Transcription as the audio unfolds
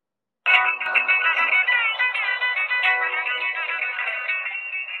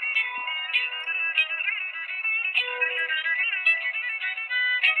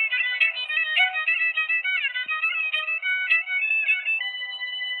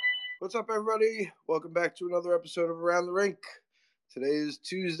What's up, everybody? Welcome back to another episode of Around the Rink. Today is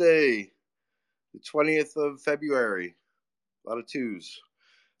Tuesday, the 20th of February. A lot of twos.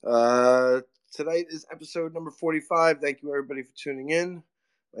 Tonight is episode number 45. Thank you, everybody, for tuning in.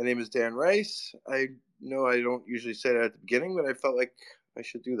 My name is Dan Rice. I know I don't usually say that at the beginning, but I felt like I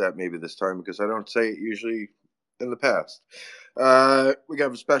should do that maybe this time because I don't say it usually in the past. We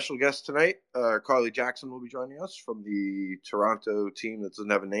have a special guest tonight. Carly Jackson will be joining us from the Toronto team that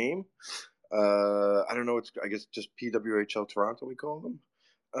doesn't have a name. I don't know. I guess just PWHL Toronto, we call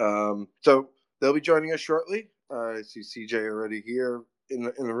them. So they'll be joining us shortly. I see CJ already here in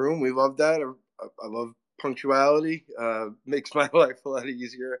the room. We love that. I love punctuality. Makes my life a lot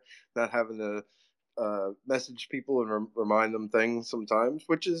easier not having to message people and remind them things sometimes,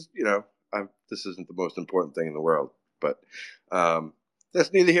 which is, this isn't the most important thing in the world, but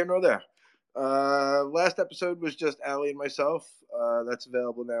that's neither here nor there. Last episode was just Allie and myself. That's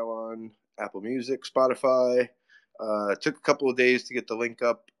available now on Apple Music, Spotify. It took a couple of days to get the link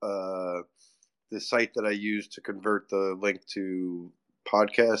up. The site that I used to convert the link to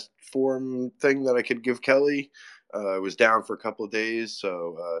podcast form thing that I could give Kelly was down for a couple of days,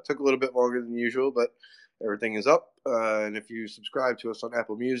 so it took a little bit longer than usual, but everything is up. And if you subscribe to us on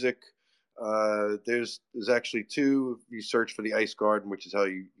Apple Music, there's actually two. You search for the Ice Garden, which is how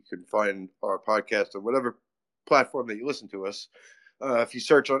you can find our podcast on whatever platform that you listen to us. If you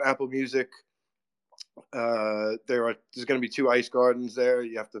search on Apple Music, there's going to be two Ice Gardens there.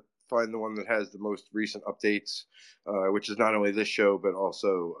 You have to find the one that has the most recent updates, which is not only this show but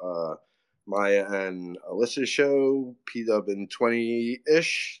also Maya and Alyssa's show, PW in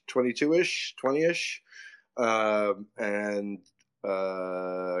 20-ish, 22-ish, 20-ish, and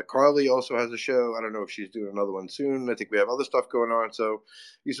Carly also has a show. I don't know if she's doing another one soon. I think we have other stuff going on. So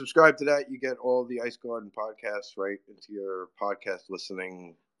you subscribe to that, you get all the Ice Garden podcasts right into your podcast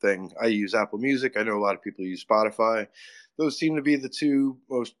listening thing. I use Apple Music. I know a lot of people use Spotify. Those seem to be the two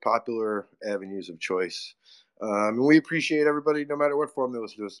most popular avenues of choice. And we appreciate everybody, no matter what form they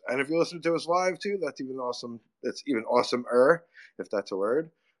listen to us. And if you listen to us live too, that's even awesome. That's even awesomer, if that's a word.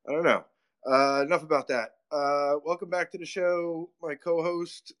 I don't know. Enough about that. Welcome back to the show, my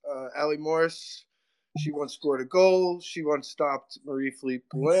co-host, Allie Morse. She once scored a goal. She once stopped Marie-Philippe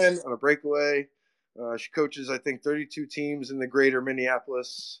Poulin on a breakaway. She coaches, I think, 32 teams in the greater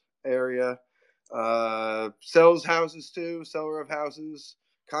Minneapolis area. Sells houses, too, seller of houses,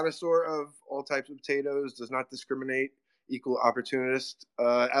 connoisseur of all types of potatoes, does not discriminate, equal opportunist.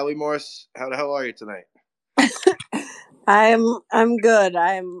 Allie Morse, how the hell are you tonight? I'm good.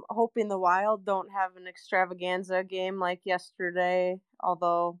 I'm hoping the Wild don't have an extravaganza game like yesterday,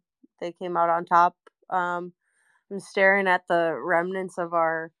 although they came out on top. I'm staring at the remnants of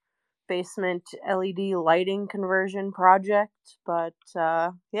our basement LED lighting conversion project, but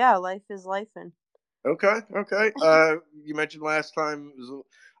yeah, life is lifing. Okay. You mentioned last time it was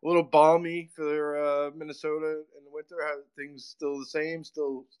a little balmy for Minnesota in the winter. How things still the same?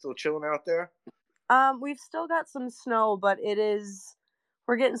 Still chilling out there? We've still got some snow, but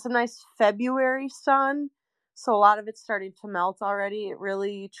we're getting some nice February sun. So a lot of it's starting to melt already. It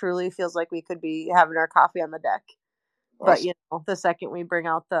really, truly feels like we could be having our coffee on the deck. Awesome. But, the second we bring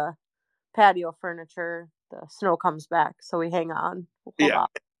out the patio furniture, the snow comes back. So we hang on. Hold Yeah, on.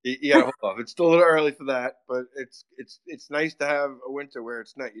 you gotta hold off. It's still a little early for that, but it's nice to have a winter where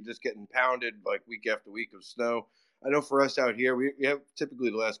it's not you're just getting pounded like week after week of snow. I know for us out here, we have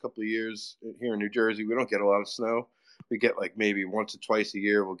typically the last couple of years here in New Jersey, we don't get a lot of snow. We get like maybe once or twice a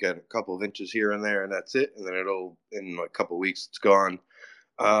year. We'll get a couple of inches here and there, and that's it. And then it'll in like a couple of weeks, it's gone.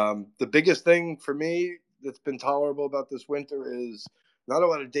 The biggest thing for me that's been tolerable about this winter is not a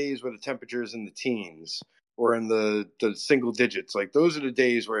lot of days where the temperature is in the teens or in the single digits. Like those are the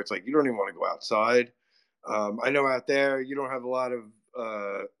days where it's like you don't even want to go outside. I know out there you don't have a lot of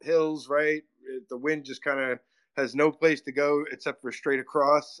hills, right? The wind just kind of has no place to go except for straight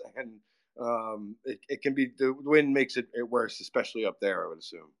across, and it can be the wind makes it worse, especially up there. I would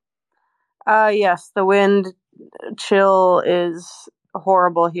assume. Yes, the wind chill is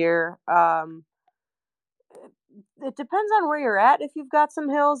horrible here. It depends on where you're at. If you've got some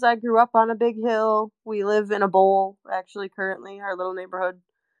hills, I grew up on a big hill. We live in a bowl, actually, currently. Our little neighborhood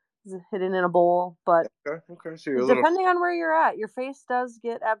is hidden in a bowl. But Okay. So you're a little. depending on where you're at, your face does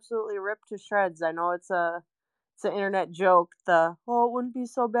get absolutely ripped to shreds. I know it's an internet joke. It wouldn't be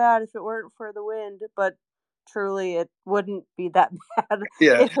so bad if it weren't for the wind, but truly, it wouldn't be that bad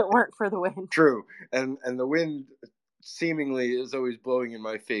Yeah. if it weren't for the wind. True, and the wind seemingly is always blowing in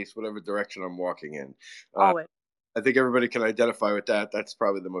my face, whatever direction I'm walking in. Always. I think everybody can identify with that. That's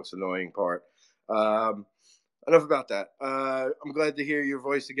probably the most annoying part. Um, enough about that. I'm glad to hear your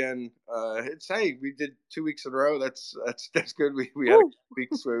voice again. Hey, we did 2 weeks in a row. That's good. We had a Woo! couple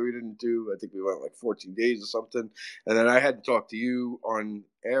weeks where we didn't do. I think we went like 14 days or something, and then I hadn't talked to you on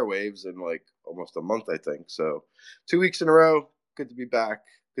airwaves in like almost a month, I think. So 2 weeks in a row. Good to be back.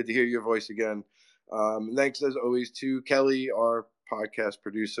 Good to hear your voice again. Thanks as always to Kelly, our podcast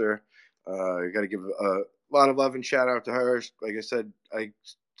producer. I got to give a lot of love and shout out to her. Like I said, I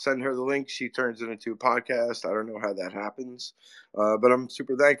send her the link. She turns it into a podcast. I don't know how that happens, but I'm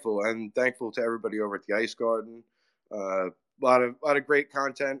super thankful and thankful to everybody over at the Ice Garden. A lot of great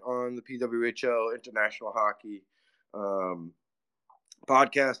content on the PWHL International Hockey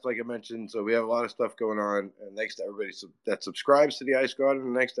podcast, like I mentioned. So we have a lot of stuff going on. And thanks to everybody that subscribes to the Ice Garden,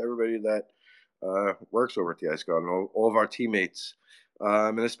 and thanks to everybody that works over at the Ice Garden, all of our teammates.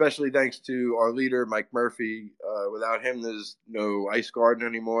 And especially thanks to our leader, Mike Murphy. Without him, there's no Ice Garden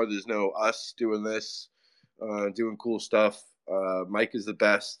anymore. There's no us doing this, doing cool stuff. Mike is the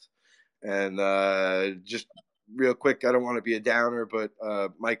best. And just real quick, I don't want to be a downer, but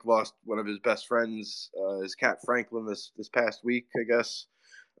Mike lost one of his best friends, his cat Franklin, this past week, I guess.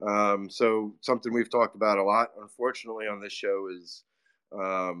 So something we've talked about a lot, unfortunately, on this show is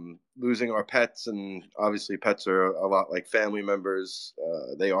losing our pets, and obviously pets are a lot like family members.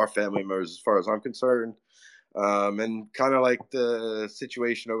 They are family members as far as I'm concerned. And kind of like the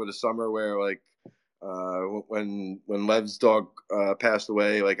situation over the summer where like when Lev's dog passed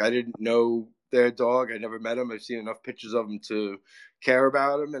away, like I didn't know their dog. I never met him. I've seen enough pictures of him to care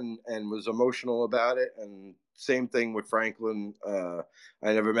about him and was emotional about it. And same thing with Franklin. I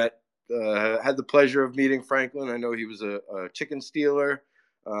never met, had the pleasure of meeting Franklin. I know he was a chicken stealer.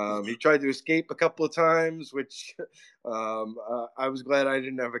 He tried to escape a couple of times, which I was glad I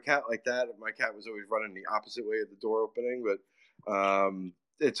didn't have a cat like that. My cat was always running the opposite way of the door opening, but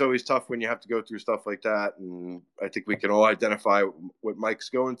it's always tough when you have to go through stuff like that. And I think we can all identify what Mike's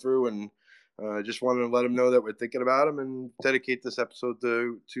going through, and just wanted to let him know that we're thinking about him and dedicate this episode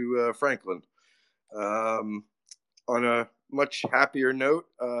to Franklin. Um, on a much happier note,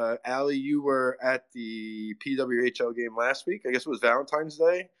 Allie, you were at the PWHL game last week. I guess it was Valentine's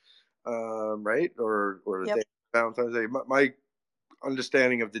Day, right? Or the Yep. day of Valentine's Day. My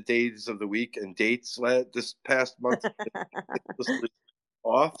understanding of the days of the week and dates this past month is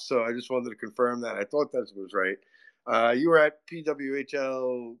off, so I just wanted to confirm that. I thought that was right. You were at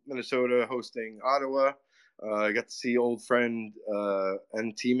PWHL Minnesota hosting Ottawa. I got to see old friend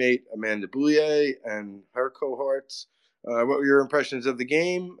and teammate Amanda Boulier and her cohorts. What were your impressions of the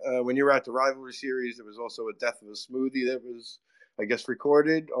game? When you were at the rivalry series, there was also a death of a smoothie that was, I guess,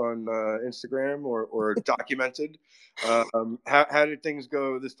 recorded on Instagram or documented. How did things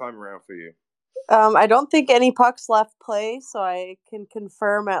go this time around for you? I don't think any pucks left play, so I can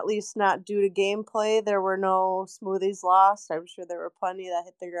confirm, at least not due to gameplay, there were no smoothies lost. I'm sure there were plenty that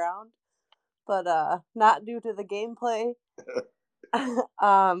hit the ground, but not due to the gameplay.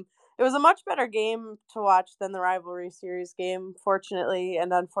 It was a much better game to watch than the rivalry series game, fortunately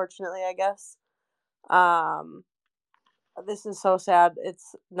and unfortunately, I guess. Um, this is so sad.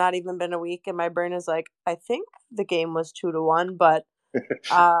 It's not even been a week, and my brain is like, I think the game was 2-1, but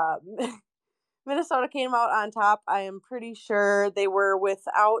uh, Minnesota came out on top. I am pretty sure they were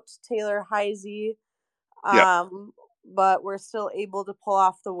without Taylor Heisey, Yeah. but we're still able to pull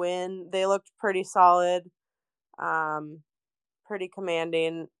off the win. They looked pretty solid, um, pretty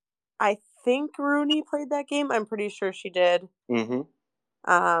commanding. I think Rooney played that game. I'm pretty sure she did.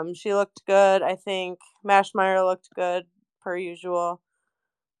 Mm-hmm. She looked good. I think Mashmeyer looked good per usual.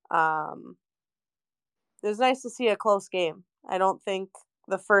 Um, it was nice to see a close game. I don't think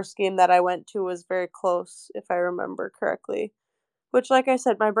the first game that I went to was very close, if I remember correctly. Which, like I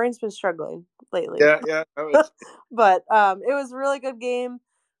said, my brain's been struggling lately. Yeah. No, it's But it was a really good game.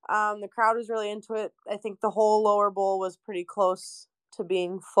 The crowd was really into it. I think the whole lower bowl was pretty close to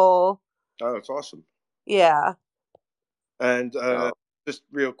being full. oh, it's awesome. Yeah. And So just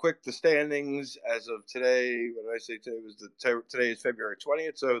real quick, the standings as of today. What did I say today? Was today is February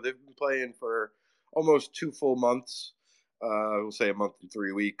 20th, so they've been playing for almost 2 full months. We'll say a month and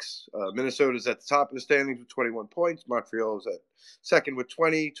 3 weeks. Minnesota's at the top of the standings with 21 points. Montreal is at second with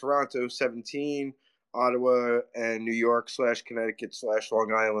 20. Toronto 17. Ottawa and New York / Connecticut /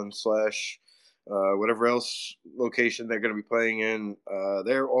 Long Island / whatever else location they're going to be playing in.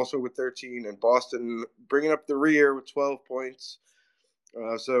 They're also with 13, and Boston bringing up the rear with 12 points.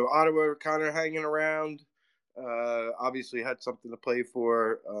 So Ottawa kind of hanging around. Obviously had something to play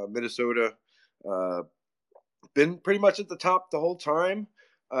for. Minnesota uh, been pretty much at the top the whole time,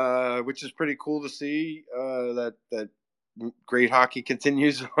 which is pretty cool to see. That great hockey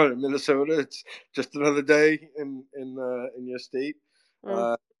continues on in Minnesota. It's just another day in your state.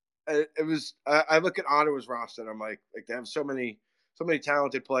 Mm. Uh, it was. I look at Ottawa's roster and I'm like they have so many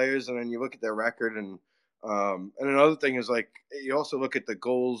talented players, and then you look at their record, and another thing is like you also look at the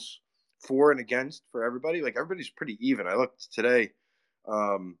goals for and against for everybody. Like everybody's pretty even. I looked today.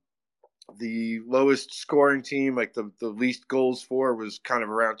 Um, the lowest scoring team, like the least goals for, was kind of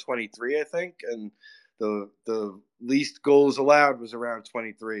around 23, I think, and the least goals allowed was around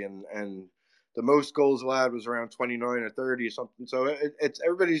 23, and the most goals allowed was around 29 or 30 or something. So it's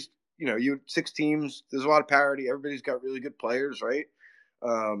everybody's, you 6 teams. There's a lot of parity. Everybody's got really good players, right?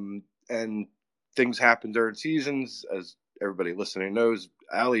 And things happen during seasons, as everybody listening knows.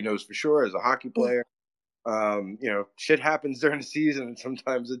 Allie knows for sure as a hockey player. Shit happens during the season, and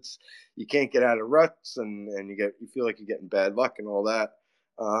sometimes it's you can't get out of ruts, and you feel like you're getting bad luck and all that.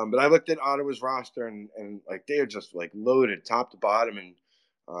 But I looked at Ottawa's roster, and like they are just like loaded top to bottom,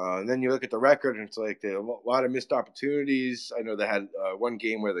 and then you look at the record, and it's like there are a lot of missed opportunities. I know they had one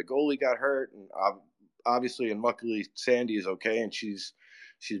game where the goalie got hurt, and obviously and luckily Sandy is okay, and she's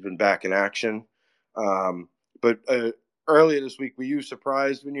been back in action. But earlier this week, were you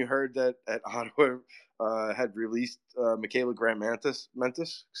surprised when you heard that at Ottawa had released Michaela Grant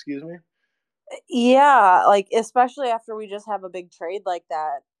Mentis? Excuse me. Yeah, like especially after we just have a big trade like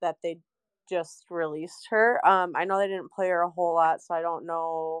that they just released her. I know they didn't play her a whole lot, so I don't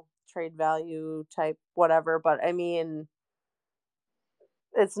know trade value type whatever, but I mean,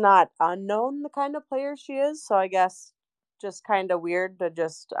 it's not unknown the kind of player she is, so I guess just kind of weird to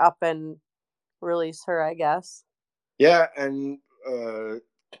just up and release her, I guess. Yeah, and uh,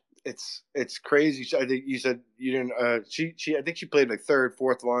 it's crazy. I think you said you didn't. She I think she played like third,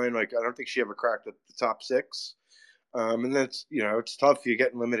 fourth line. Like I don't think she ever cracked the top six. And that's it's tough. You're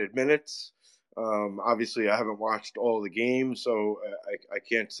getting limited minutes. Obviously, I haven't watched all the games, so I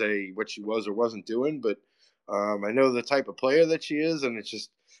can't say what she was or wasn't doing. But I know the type of player that she is, and it's just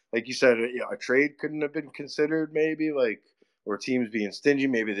like you said, a trade couldn't have been considered. Maybe like or teams being stingy.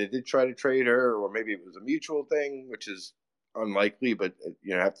 Maybe they did try to trade her, or maybe it was a mutual thing, which is unlikely. But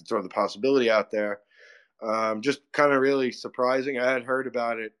have to throw the possibility out there. Just kind of really surprising. I had heard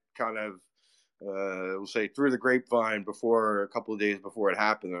about it kind of we'll say through the grapevine before a couple of days before it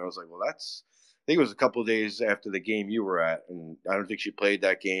happened. And I was like, well, I think it was a couple of days after the game you were at. And I don't think she played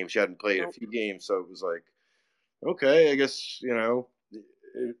that game. She hadn't played a Nope. few games. So it was like, okay, I guess,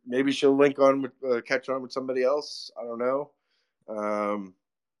 maybe she'll link on with, catch on with somebody else. I don't know. Um,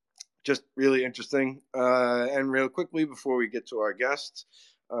 just really interesting. And real quickly before we get to our guests,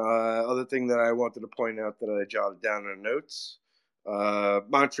 other thing that I wanted to point out that I jotted down in notes.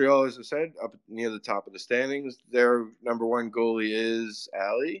 Montreal, as I said, up near the top of the standings. Their number one goalie is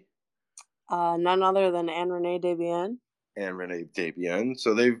Allie None other than Anne Renee Debian. and Renee Debian.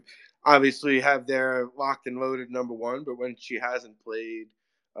 So they've obviously have their locked and loaded number one, but when she hasn't played,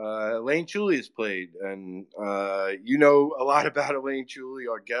 Elaine Chuli has played, and you know a lot about Elaine Chuli.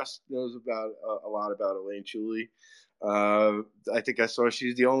 Our guest knows about a lot about Elaine Chuli. I think I saw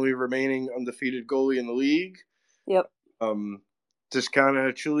she's the only remaining undefeated goalie in the league. Yep. Um, just kind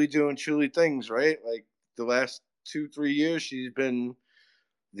of Chuli doing Chuli things, right? Like the last 2 3 years, she's been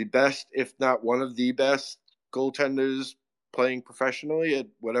the best, if not one of the best goaltenders playing professionally at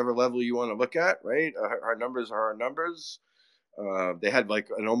whatever level you want to look at, right? Our numbers are our numbers. They had like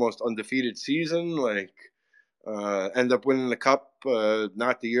an almost undefeated season, like end up winning the cup.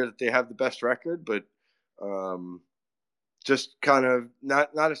 Not the year that they have the best record, but um, just kind of not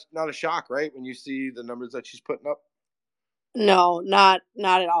a shock, right? When you see the numbers that she's putting up. No, not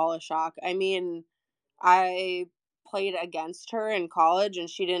at all a shock. I mean, I played against her in college and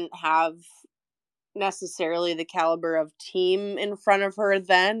she didn't have necessarily the caliber of team in front of her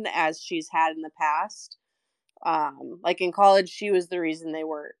then as she's had in the past. Like in college she was the reason they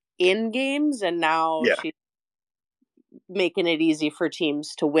were in games, and now Yeah, she's making it easy for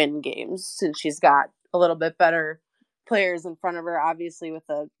teams to win games since she's got a little bit better players in front of her. Obviously with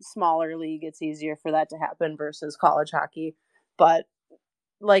a smaller league it's easier for that to happen versus college hockey. But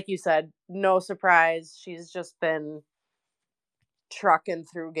like you said, no surprise. She's just been trucking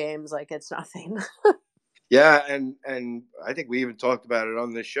through games like it's nothing. yeah, and I think we even talked about it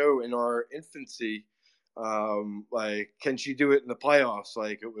on the show in our infancy. Like, can she do it in the playoffs?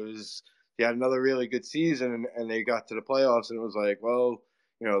 Like, it was she had another really good season, and they got to the playoffs, and it was like, well,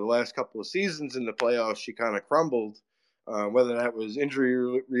 the last couple of seasons in the playoffs, she kind of crumbled. Whether that was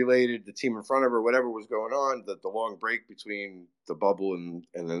injury related, the team in front of her, whatever was going on, the long break between the bubble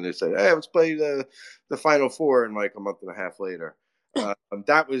and then they said, hey, let's play the final four, and like a month and a half later.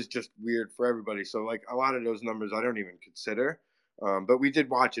 That was just weird for everybody. So like a lot of those numbers I don't even consider. But we did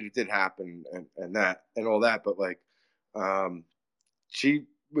watch it. It did happen and that and all that. But like um, she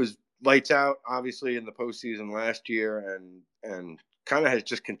was lights out, obviously, in the postseason last year, and kind of has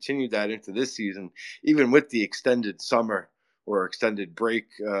just continued that into this season, even with the extended summer or extended break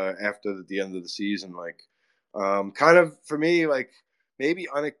after the end of the season. Like, kind of for me, like maybe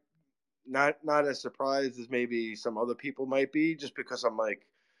not as surprised as maybe some other people might be, just because I'm like,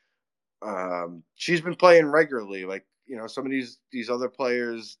 she's been playing regularly. Like, some of these other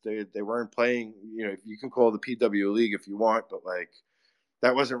players, they weren't playing. You can call the PW league if you want, but like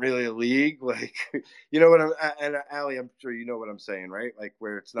that wasn't really a league. Like, what and Allie, I'm sure you know what I'm saying, right? Like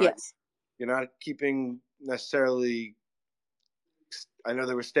where it's not, Yes. you're not keeping necessarily. I know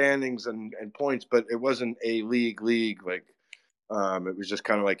there were standings and points, but it wasn't a league. Like, it was just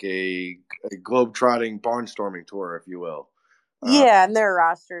kind of like a globe trotting barnstorming tour, if you will. Uh, Yeah, and their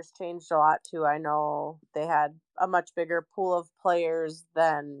rosters changed a lot too. I know they had a much bigger pool of players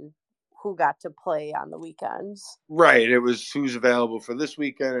than who got to play on the weekends. Right. It was who's available for this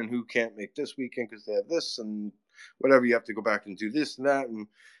weekend and who can't make this weekend because they have this and whatever. You have to go back and do this and that and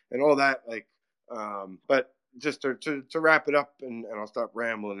all that. Like, but just to wrap it up, and I'll stop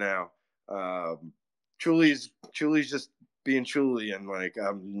rambling now. Um, Chuli's just being Chuli, and like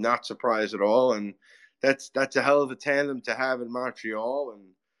I'm not surprised at all. And that's a hell of a tandem to have in Montreal.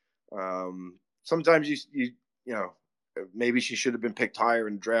 And sometimes you know maybe she should have been picked higher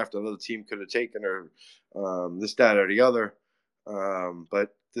in the draft. Another team could have taken her, this, that, or the other.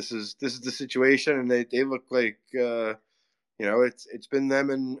 But this is the situation, and they look like it's been them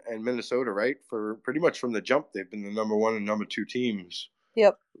and Minnesota, right? For pretty much from the jump, they've been the number one and number two teams.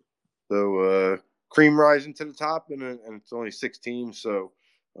 Yep. So cream rising to the top, and it's only 6 teams. So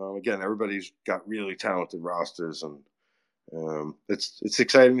again, everybody's got really talented rosters, and it's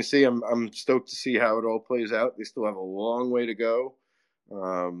exciting to see. I'm stoked to see how it all plays out. They still have a long way to go.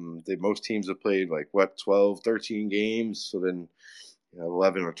 Most teams have played like what 12, 13 games, so then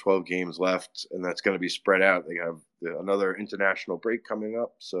 11 or 12 games left, and that's going to be spread out. They have another international break coming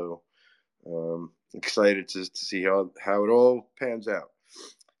up, so excited to see how it all pans out.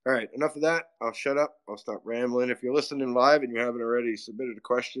 All right, enough of that. I'll shut up. I'll stop rambling. If you're listening live and you haven't already submitted a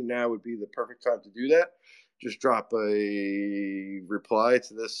question, now would be the perfect time to do that. Just drop a reply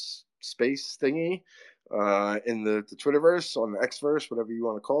to this space thingy in the Twitterverse, on the Xverse, whatever you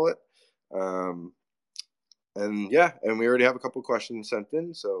want to call it. And yeah, and we already have a couple questions sent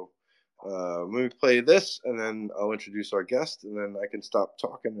in. So let me play this, and then I'll introduce our guest, and then I can stop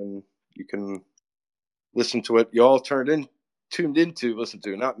talking, and you can listen to what you all tuned in to listen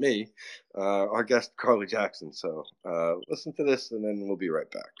to, not me, our guest Carly Jackson. So listen to this, and then we'll be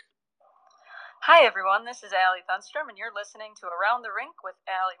right back. Hi everyone, this is Allie Thunstrom, and you're listening to Around the Rink with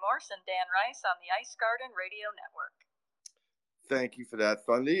Allie Morse and Dan Rice on the Ice Garden Radio Network. Thank you for that,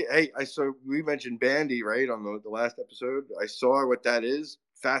 Thundy. Hey, we mentioned bandy, right, on the last episode. I saw what that is.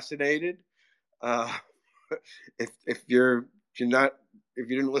 Fascinated. Uh, if you're not, if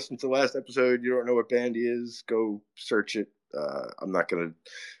you didn't listen to the last episode, you don't know what bandy is, go search it. I'm not gonna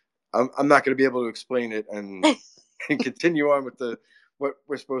be able to explain it and continue on with what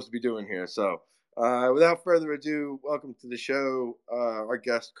we're supposed to be doing here. So without further ado, welcome to the show, our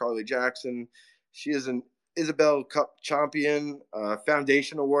guest Carly Jackson. She is an Isabel Cup champion,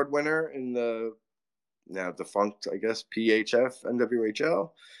 Foundation Award winner in the now defunct, I guess, PHF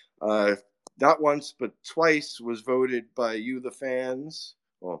NWHL. Not once, but twice was voted by you, the fans.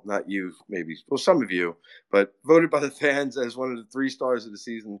 Well, not you, maybe. Well, some of you, but voted by the fans as one of the 3 stars of the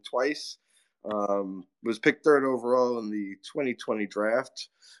season twice. Was picked third overall in the 2020 draft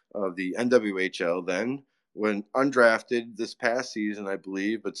of the NWHL then, when undrafted this past season, I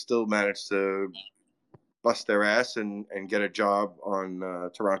believe, but still managed to bust their ass and get a job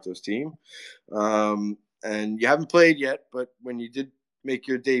on Toronto's team. And you haven't played yet, but when you did make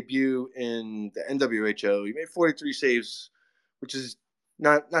your debut in the NWHL, you made 43 saves, which is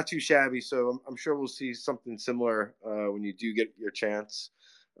not too shabby. So I'm sure we'll see something similar when you do get your chance.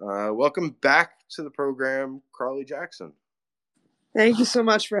 Welcome back to the program, Carly Jackson. Thank you so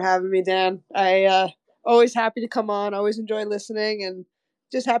much for having me, Dan. I always happy to come on. Always enjoy listening, and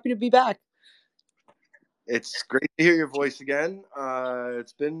just happy to be back. It's great to hear your voice again.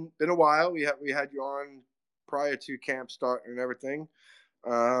 It's been a while. We had you on prior to camp start and everything.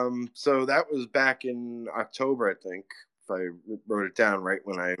 So that was back in October, I think, if I wrote it down right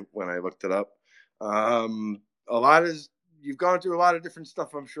when I looked it up. A lot is You've gone through a lot of different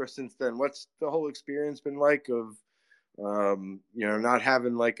stuff, I'm sure, since then. What's the whole experience been like of not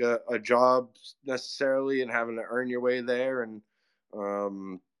having like a job necessarily and having to earn your way there, and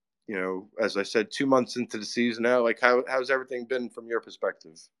As I said, 2 months into the season now, like how's everything been from your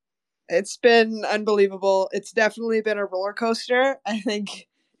perspective? It's been unbelievable. It's definitely been a roller coaster. I think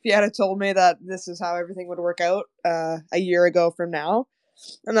if you had told me that this is how everything would work out a year ago from now,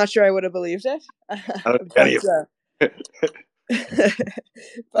 I'm not sure I would have believed it. I don't think any of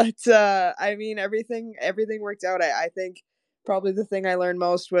but I mean, everything worked out. I think probably the thing I learned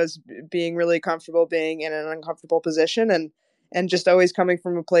most was being really comfortable being in an uncomfortable position, and just always coming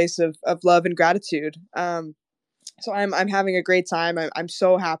from a place of love and gratitude. So I'm having a great time. I'm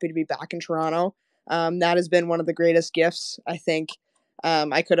so happy to be back in Toronto. That has been one of the greatest gifts I think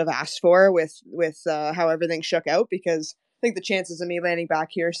I could have asked for with how everything shook out, because I think the chances of me landing back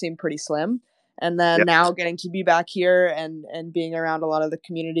here seem pretty slim. And then Yeah. now getting to be back here and being around a lot of the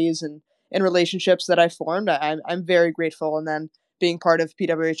communities and relationships that I formed, I'm very grateful. And then being part of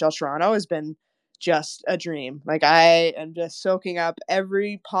PWHL Toronto has been just a dream. Like, I am just soaking up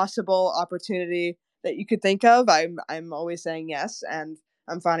every possible opportunity that you could think of. I'm always saying yes, and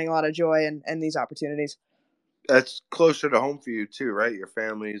I'm finding a lot of joy in these opportunities. That's closer to home for you too, right? Your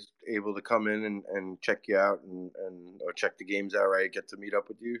family's able to come in and check you out and or check the games out, right? Get to meet up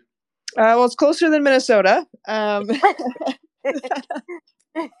with you. Well, it's closer than Minnesota.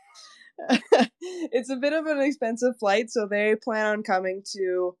 It's a bit of an expensive flight, so they plan on coming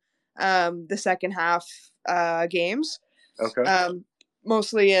to the second half games. Okay.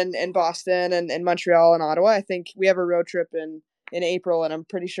 Mostly in Boston and Montreal and Ottawa. I think we have a road trip in April, and I'm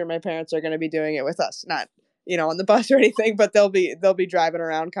pretty sure my parents are going to be doing it with us. Not on the bus or anything, but they'll be driving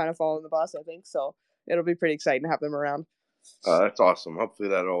around, kind of following the bus, I think. So it'll be pretty exciting to have them around. That's awesome. Hopefully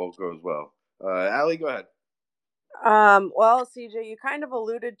that all goes well. Allie, go ahead. Well, CJ, you kind of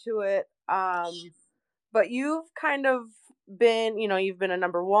alluded to it. But you've kind of been, you've been a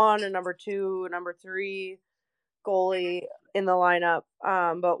number one, a number two, a number three goalie in the lineup.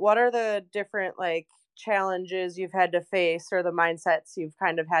 But what are the different challenges you've had to face, or the mindsets you've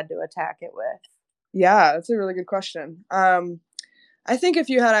kind of had to attack it with? Yeah, that's a really good question. I think if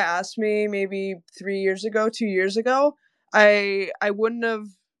you had asked me maybe 3 years ago, 2 years ago, I wouldn't have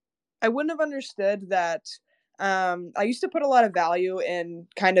understood that. I used to put a lot of value in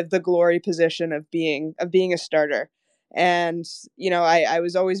kind of the glory position of being a starter, and I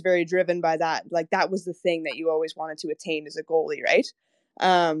was always very driven by that. Like, that was the thing that you always wanted to attain as a goalie, right?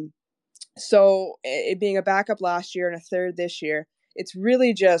 So it being a backup last year and a third this year, it's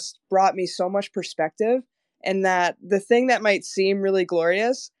really just brought me so much perspective, and that the thing that might seem really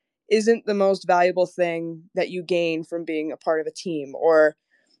glorious isn't the most valuable thing that you gain from being a part of a team, or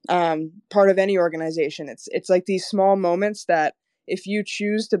part of any organization. It's like these small moments that, if you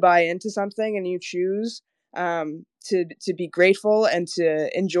choose to buy into something and you choose to be grateful and to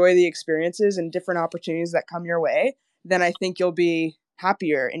enjoy the experiences and different opportunities that come your way, then I think you'll be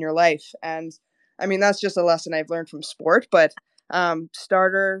happier in your life. And I mean, that's just a lesson I've learned from sport, but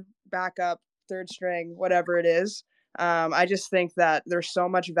starter, backup, third string, whatever it is, I just think that there's so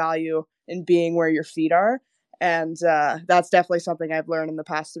much value in being where your feet are. And that's definitely something I've learned in the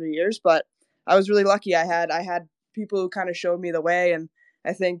past 3 years. But I was really lucky. I had people who kind of showed me the way, and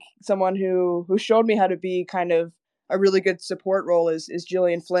I think someone who showed me how to be kind of a really good support role is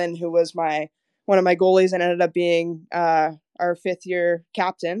Jillian Flynn, who was one of my goalies and ended up being our fifth year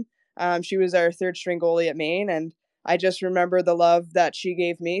captain. She was our third string goalie at Maine, and I just remember the love that she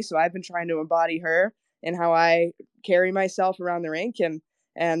gave me. So I've been trying to embody her in how I carry myself around the rink, and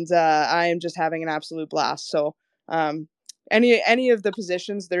I am just having an absolute blast. So any of the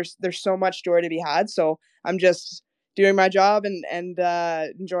positions, there's so much joy to be had. So I'm just doing my job and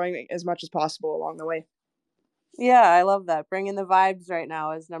enjoying it as much as possible along the way. Yeah, I love that. Bringing the vibes right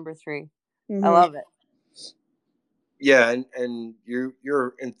now is number 3. Mm-hmm. I love it. Yeah, and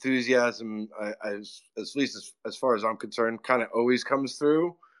your enthusiasm, at least as far as I'm concerned, kind of always comes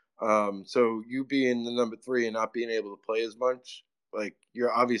through. So you being the number 3 and not being able to play as much, like,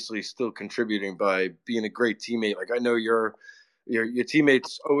 you're obviously still contributing by being a great teammate. Like, I know your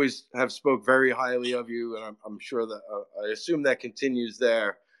teammates always have spoke very highly of you, and I'm sure that I assume that continues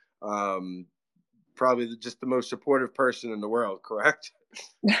there. Probably just the most supportive person in the world, correct?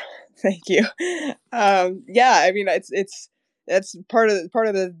 Thank you. Yeah, I mean, that's part of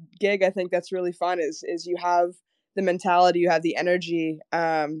the gig. I think that's really fun is you have the mentality, you have the energy,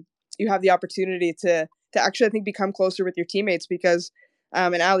 you have the opportunity to actually, I think, become closer with your teammates, because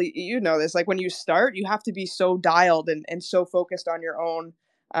and Allie, you know this, like, when you start, you have to be so dialed and so focused on your own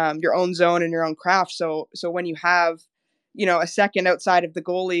zone and your own craft. So when you have a second outside of the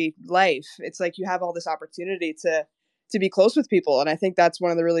goalie life, it's like you have all this opportunity to be close with people. And I think that's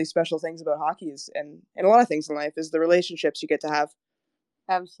one of the really special things about hockey is, and a lot of things in life, is the relationships you get to have.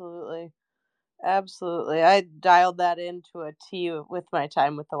 Absolutely. Absolutely. I dialed that into a T with my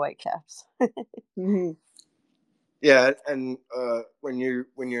time with the Whitecaps. Mm-hmm. Yeah, and when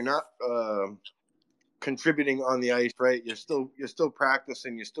you're not contributing on the ice, right? You're still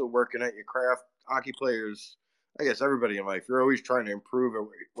practicing. You're still working at your craft. Hockey players, I guess everybody in life, you're always trying to improve at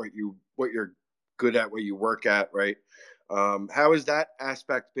what you're good at, what you work at, right? How has that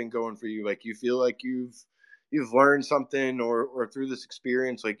aspect been going for you? Like, you feel like you've learned something, or through this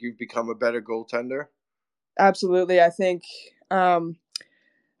experience, like you've become a better goaltender? Absolutely. I think there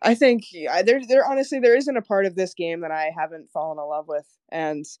honestly there isn't a part of this game that I haven't fallen in love with,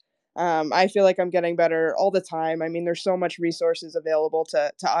 and I feel like I'm getting better all the time. I mean, there's so much resources available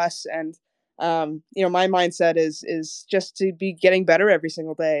to us, and my mindset is just to be getting better every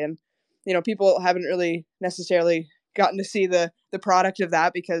single day. And people haven't really necessarily gotten to see the product of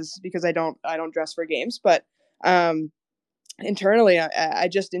that because I don't dress for games, but um, internally, I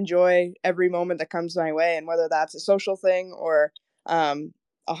just enjoy every moment that comes my way, and whether that's a social thing or um,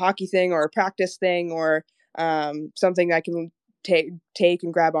 a hockey thing or a practice thing or something I can take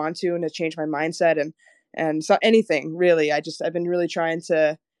and grab onto and to change my mindset, and so anything really. I've been really trying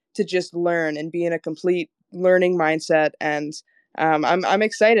to just learn and be in a complete learning mindset, and I'm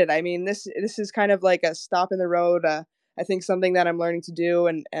excited. I mean, this is kind of like a stop in the road. I think something that I'm learning to do,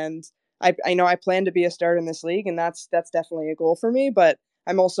 and I know I plan to be a starter in this league, and that's definitely a goal for me. But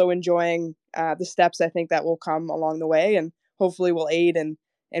I'm also enjoying the steps I think that will come along the way, and hopefully will aid and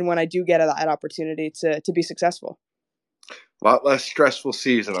when I do get that opportunity to be successful. A lot less stressful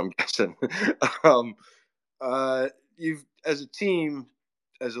season, I'm guessing. um, you've as a team,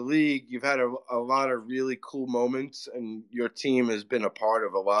 as a league, you've had a lot of really cool moments, and your team has been a part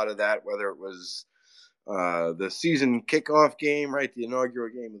of a lot of that. Whether it was the season kickoff game, right, the inaugural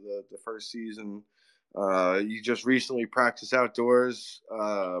game of the first season. You just recently practiced outdoors.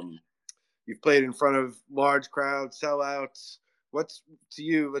 You've played in front of large crowds, sellouts. What's to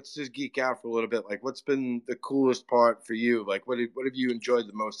you? Let's just geek out for a little bit. Like, what's been the coolest part for you? Like, what have you enjoyed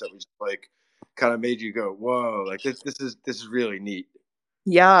the most that was like kind of made you go, whoa, like this is really neat.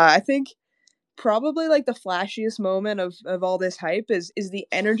 Yeah, I think probably like the flashiest moment of all this hype is the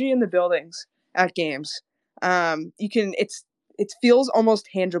energy in the buildings at games. You can it feels almost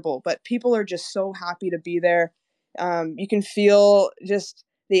tangible, but people are just so happy to be there. You can feel just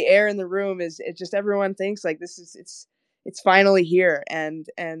the air in the room is it just everyone thinks like this is it's finally here, and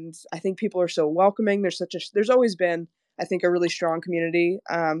I think people are so welcoming. There's always been, I think, a really strong community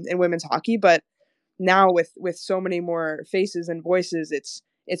in women's hockey, but now with so many more faces and voices,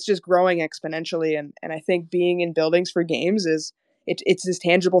 it's just growing exponentially. And I think being in buildings for games it's this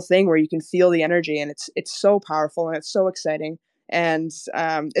tangible thing where you can feel the energy, and it's so powerful and it's so exciting, and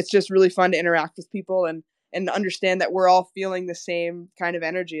it's just really fun to interact with people and understand that we're all feeling the same kind of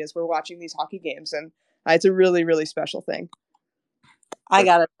energy as we're watching these hockey games, and it's a really really special thing. I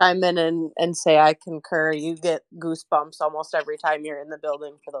gotta chime in and say I concur. You get goosebumps almost every time you're in the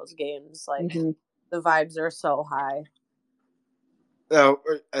building for those games. Like Mm-hmm. the vibes are so high. Now,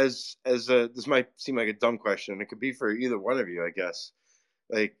 as this might seem like a dumb question, it could be for either one of you, I guess.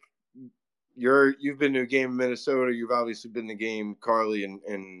 Like, you've been to a game in Minnesota. You've obviously been to a game, Carly,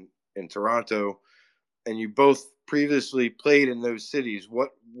 in Toronto, and you both previously played in those cities.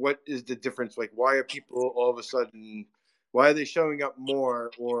 What is the difference? Like, why are people all of a sudden? Why are they showing up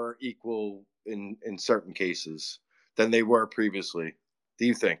more or equal in certain cases than they were previously? Do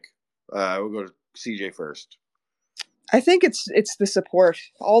you think? We'll go to CJ first. I think it's the support.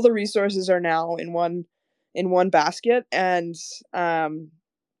 All the resources are now in one basket, and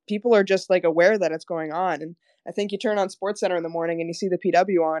people are just like aware that it's going on. And I think you turn on Sports Center in the morning and you see the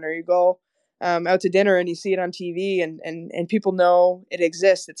PW on, or you go out to dinner and you see it on TV, and people know it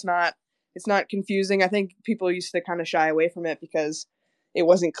exists. It's not confusing. I think people used to kind of shy away from it because it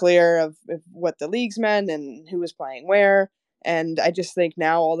wasn't clear of what the leagues meant and who was playing where. And I just think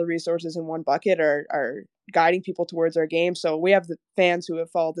now all the resources in one bucket are guiding people towards our game. So we have the fans who have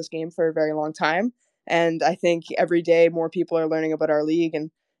followed this game for a very long time, and I think every day more people are learning about our league.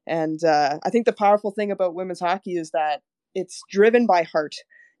 And I think the powerful thing about women's hockey is that it's driven by heart,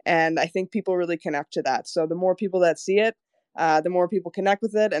 and I think people really connect to that. So the more people that see it, the more people connect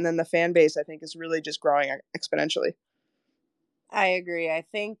with it, and then the fan base, I think, is really just growing exponentially. I agree. I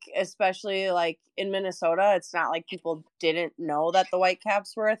think especially like in Minnesota, it's not like people didn't know that the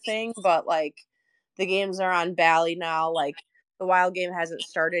Whitecaps were a thing, but like the games are on Bally now. Like the Wild game hasn't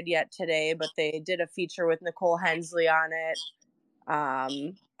started yet today, but they did a feature with Nicole Hensley on it.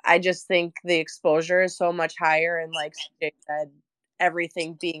 I just think the exposure is so much higher, and like CJ said,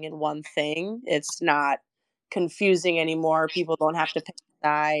 everything being in one thing, it's not confusing anymore. People don't have to pick a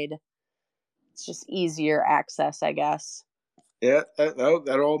side. It's just easier access, I guess. Yeah,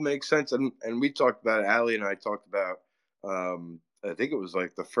 that all makes sense. And we talked about, Allie and I talked about, I think it was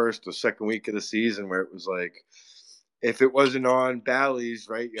like the first or second week of the season where it was like, if it wasn't on Bally's,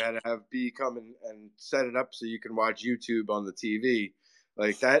 right, you had to have B come and set it up so you can watch YouTube on the TV.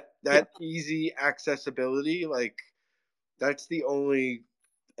 Like that easy accessibility, like that's the only,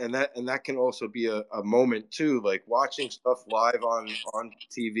 and that can also be a moment too, like watching stuff live on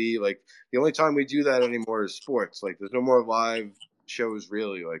TV. Like the only time we do that anymore is sports. Like there's no more live shows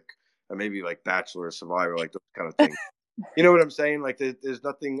really, like maybe like Bachelor or Survivor, like those kind of things. You know what I'm saying? Like there's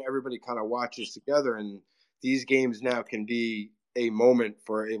nothing everybody kind of watches together, and these games now can be a moment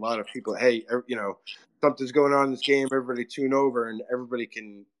for a lot of people. Hey, something's going on in this game, everybody tune over, and everybody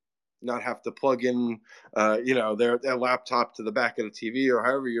can not have to plug in, their laptop to the back of the TV or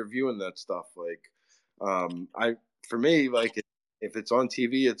however you're viewing that stuff. Like, for me, like if it's on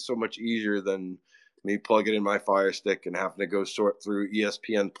TV, it's so much easier than me plugging in my Fire Stick and having to go sort through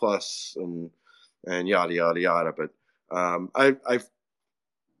ESPN Plus and yada yada yada. But I've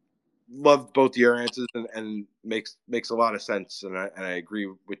loved both your answers and makes a lot of sense, and I agree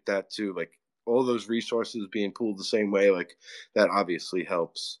with that too. Like all those resources being pooled the same way, like that obviously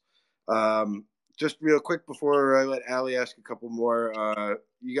helps. Just real quick before I let Allie ask a couple more,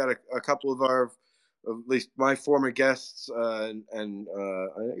 you got a couple of our, at least my former guests, and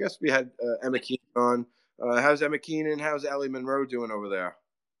I guess we had Emma Keenan on. How's Emma Keenan? How's Allie Monroe doing over there?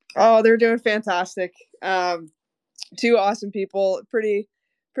 Oh, they're doing fantastic. Two awesome people. Pretty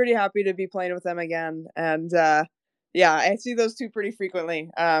happy to be playing with them again. And yeah, I see those two pretty frequently.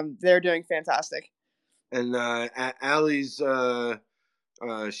 They're doing fantastic. And Allie's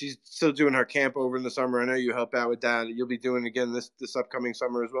she's still doing her camp over in the summer. I know you help out with that. You'll be doing it again this upcoming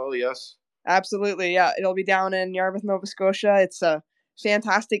summer as well, yes? Absolutely, yeah. It'll be down in Yarmouth, Nova Scotia. It's a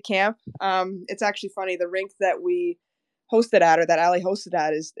fantastic camp. It's actually funny. The rink that we hosted at, or that Allie hosted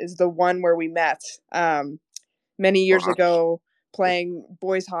at, is the one where we met many years ago, playing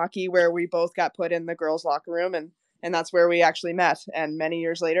boys hockey, where we both got put in the girls' locker room, and that's where we actually met. And many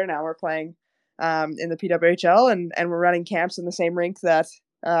years later, now we're playing in the PWHL, and we're running camps in the same rink that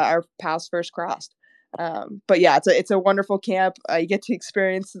our paths first crossed. But yeah, it's a wonderful camp. You get to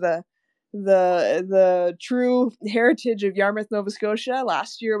experience the true heritage of Yarmouth, Nova Scotia.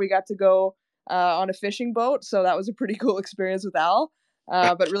 Last year we got to go on a fishing boat, so that was a pretty cool experience with Al.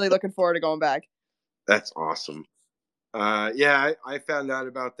 But really looking forward to going back. That's awesome. Yeah, I found out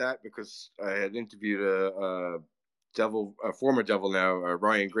about that because I had interviewed a former Devil now,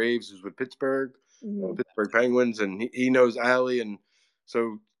 Ryan Graves, who's with Pittsburgh, Pittsburgh Penguins, and he knows Allie, and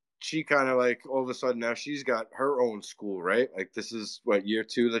so she kind of like all of a sudden now she's got her own school, right? Like this is what, year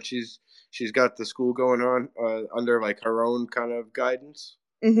 2 that she's got the school going on under like her own kind of guidance.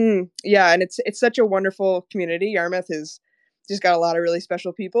 Yeah, and it's such a wonderful community. Yarmouth has just got a lot of really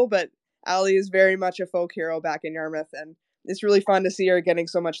special people, but Allie is very much a folk hero back in Yarmouth, and it's really fun to see her getting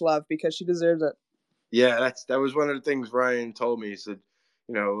so much love because she deserves it. Yeah, that was one of the things Ryan told me. He said,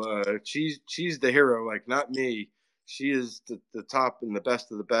 she's the hero, like not me. She is the top and the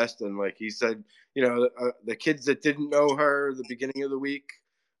best of the best. And like he said, the kids that didn't know her the beginning of the week,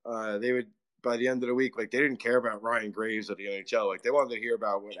 they would, by the end of the week, like they didn't care about Ryan Graves at the NHL. Like they wanted to hear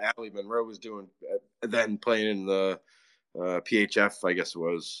about what Allie Monroe was doing then playing in the PHF, I guess it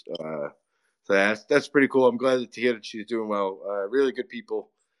was. So that's pretty cool. I'm glad to hear that she's doing well. Really good people.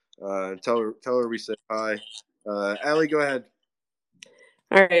 Tell her we said hi. Allie, go ahead.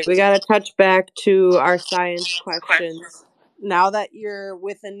 All right, we got to touch back to our science questions. Now that you're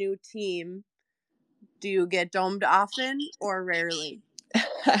with a new team, do you get domed often or rarely?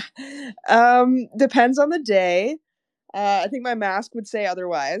 Depends on the day. I think my mask would say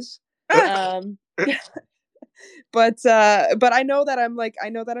otherwise. But I know that I'm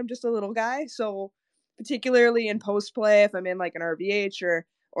just a little guy, so particularly in post play, if I'm in like an RVH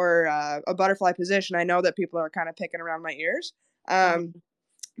or a butterfly position, I know that people are kind of picking around my ears.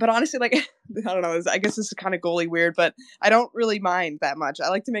 But honestly, like I don't know, I guess this is kind of goalie weird, but I don't really mind that much. I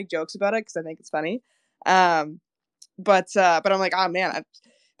like to make jokes about it because I think it's funny. But I'm like, oh man,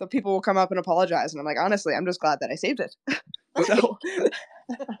 the people will come up and apologize, and I'm like, honestly, I'm just glad that I saved it. So.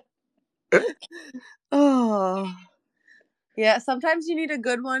 Oh. Yeah, sometimes you need a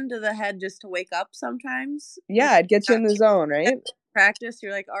good one to the head just to wake up sometimes. Yeah, it gets you in the zone, right? Practice,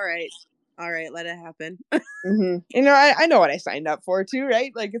 you're like, all right, let it happen. I know what I signed up for too,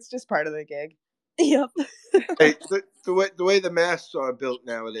 right? Like it's just part of the gig. Yep. Hey, the way the masks are built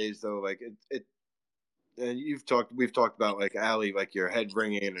nowadays, though, like it and we've talked about like Allie, like your head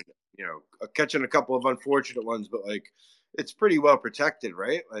ringing and catching a couple of unfortunate ones, but like it's pretty well protected,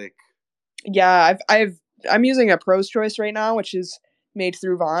 right? Like, Yeah, I'm using a Pro's Choice right now, which is made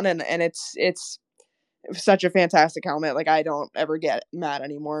through Vaughn, and it's such a fantastic helmet. Like I don't ever get mad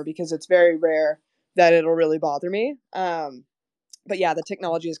anymore because it's very rare that it'll really bother me. But yeah, the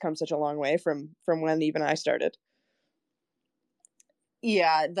technology has come such a long way from when even I started.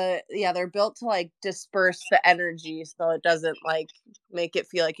 Yeah, they're built to like disperse the energy so it doesn't like make it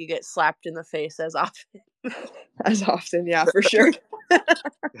feel like you get slapped in the face as often. As often, yeah, for sure.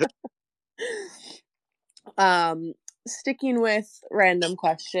 Sticking with random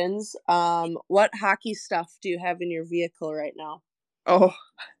questions, what hockey stuff do you have in your vehicle right now? Oh,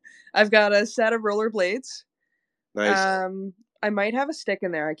 I've got a set of rollerblades. nice. I might have a stick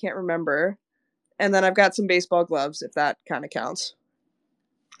in there. I can't remember. And then I've got some baseball gloves, if that kind of counts.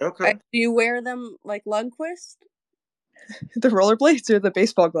 Okay. Do you wear them like Lundqvist? The rollerblades or the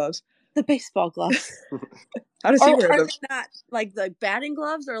baseball gloves? The baseball gloves. How does he wear are them? they not like the batting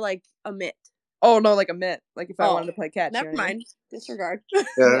gloves or like a mitt? Oh no, like a mitt. Like if I wanted to play catch. Never you know what I mind. mean? Disregard.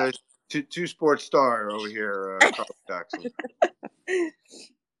 Yeah, two sports star over here, Carl Jackson.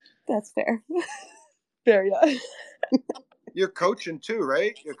 That's fair. Fair, yeah. You're coaching too,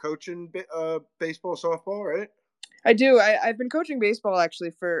 right? You're coaching baseball, softball, right? I do. I've been coaching baseball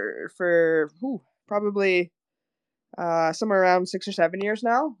actually for probably somewhere around 6 or 7 years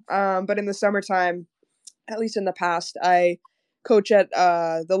now. But in the summertime, at least in the past, I coach at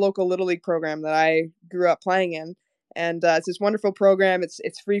the local Little League program that I grew up playing in, and it's this wonderful program.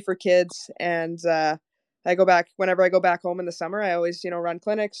 It's free for kids, and I go back whenever I go back home in the summer. I always run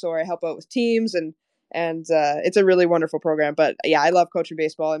clinics or I help out with teams, and it's a really wonderful program. But yeah, I love coaching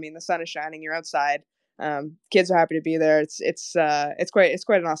baseball. I mean, the sun is shining. You're outside. Kids are happy to be there. It's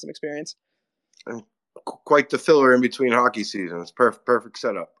quite an awesome experience. And quite the filler in between hockey seasons. Perfect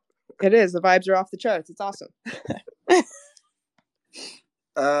setup. It is. The vibes are off the charts. It's awesome.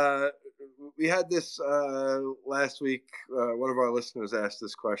 We had this last week. One of our listeners asked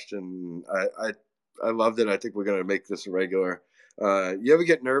this question. I loved it. I think we're going to make this a regular. You ever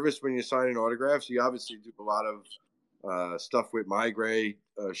get nervous when you're signing autographs? You obviously do a lot of stuff with Mygray.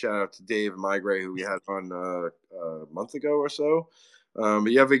 Shout out to Dave Mygray, who we had on a month ago or so.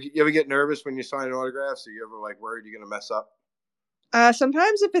 But you ever get nervous when you're signing autographs? Are you ever like worried you're going to mess up?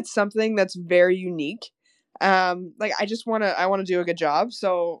 Sometimes if it's something that's very unique, like I want to do a good job.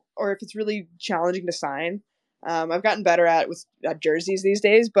 So, or if it's really challenging to sign, I've gotten better with jerseys these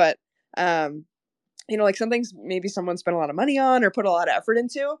days, but, like some things maybe someone spent a lot of money on or put a lot of effort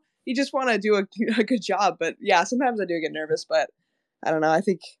into, you just want to do a good job. But yeah, sometimes I do get nervous, but I don't know. I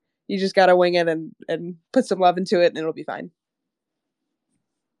think you just got to wing it and put some love into it and it'll be fine.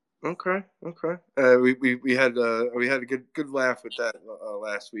 Okay. We had a good laugh with that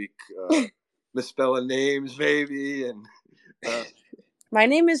last week. Misspelling names maybe, and my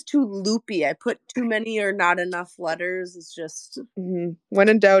name is too loopy. I put too many or not enough letters. It's just when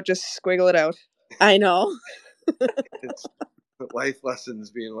in doubt, just squiggle it out. I know. It's life lessons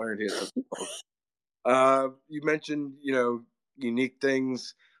being learned here. You mentioned unique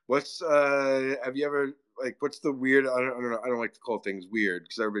things. What's have you ever what's the weird? I don't know. I don't like to call things weird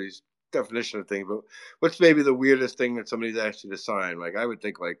because everybody's definition of thing. But what's maybe the weirdest thing that somebody's asked you to sign? Like I would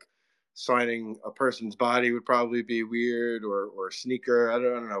think like signing a person's body would probably be weird, or a sneaker. I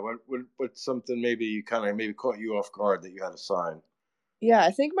don't know. What's something maybe you kind of maybe caught you off guard that you had to sign? Yeah,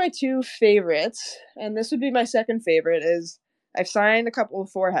 I think my two favorites, and this would be my second favorite, is I've signed a couple of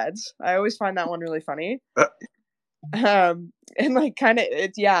foreheads. I always find that one really funny. And like kind of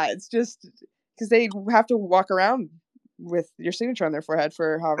it's just because they have to walk around with your signature on their forehead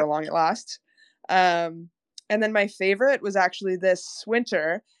for however long it lasts. And then my favorite was actually this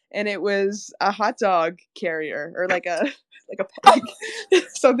winter, and it was a hot dog carrier or like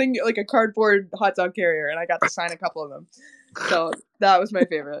something like a cardboard hot dog carrier, and I got to sign a couple of them. So that was my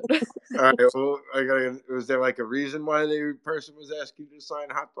favorite. All right. Well, was there like a reason why the person was asking you to sign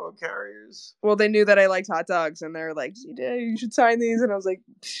hot dog carriers? Well, they knew that I liked hot dogs, and they're like, "You should sign these," and I was like,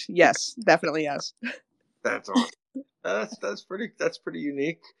 "Yes, definitely yes." That's awesome. That's pretty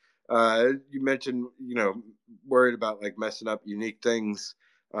unique. You mentioned worried about like messing up unique things.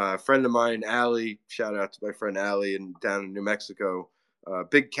 A friend of mine, Allie. Shout out to my friend Allie, and down in New Mexico.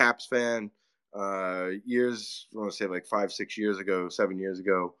 Big Caps fan. Years, I want to say like 5, 6 years ago, 7 years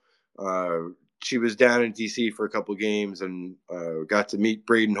ago. She was down in DC for a couple games and got to meet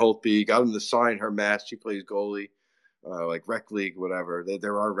Braden Holtby. Got him to sign her mask. She plays goalie. like rec league, whatever.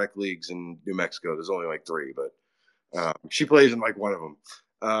 There are rec leagues in New Mexico. There's only like 3, but she plays in like one of them.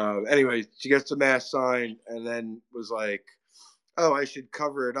 Anyway, she gets the mask signed and then was like, "Oh, I should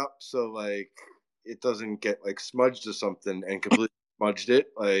cover it up so like it doesn't get like smudged or something," and completely smudged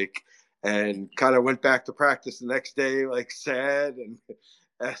it, like, and kind of went back to practice the next day, like sad, and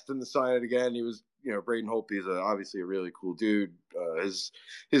asked him to sign it again. He was, Braden Holtby is obviously a really cool dude.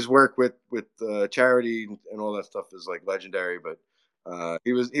 His work with charity and all that stuff is like legendary, but.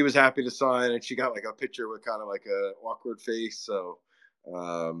 He was happy to sign, and she got like a picture with kind of like a awkward face. So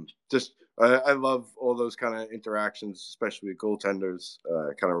just I love all those kind of interactions, especially with goaltenders.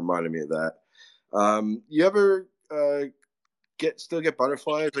 Kind of reminded me of that. You ever still get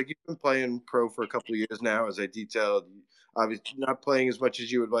butterflies? Like you've been playing pro for a couple of years now, as I detailed. Obviously, not playing as much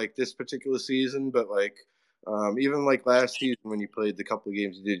as you would like this particular season, but like even like last season when you played the couple of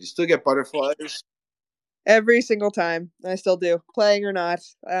games you still get butterflies? Every single time. I still do, playing or not.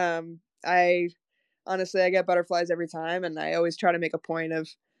 I honestly, I get butterflies every time, and I always try to make a point of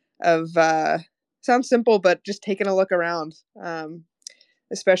sounds simple, but just taking a look around.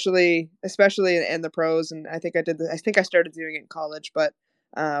 Especially in the pros, and I think I started doing it in college, but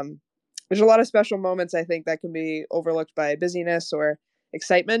there's a lot of special moments I think that can be overlooked by busyness or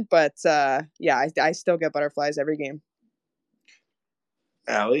excitement. But yeah, I still get butterflies every game.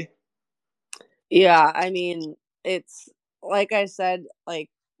 Allie? Yeah, I mean, it's like I said, like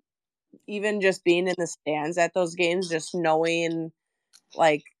even just being in the stands at those games, just knowing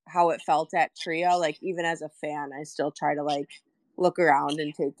like how it felt at Tria, like even as a fan, I still try to like look around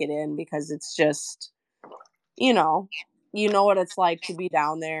and take it in because it's just, you know, what it's like to be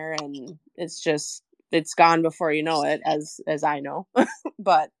down there, and it's gone before you know it, as I know.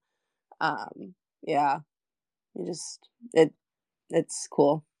 But yeah, you just it's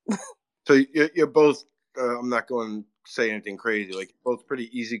cool. So you're both. I'm not going to say anything crazy. Like both pretty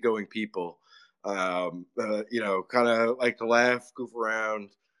easygoing people. Kind of like to laugh, goof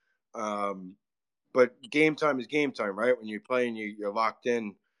around. Um, but game time is game time, right? When you're playing, you're locked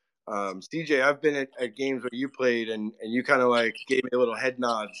in. CJ, I've been at games where you played, and you kind of like gave me a little head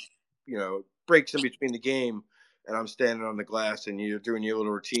nod. Breaks in between the game, and I'm standing on the glass, and you're doing your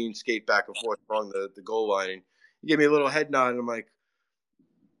little routine, skate back and forth along the goal line. And you give me a little head nod, and I'm like,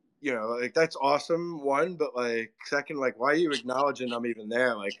 like that's awesome. One, but like second, like why are you acknowledging I'm even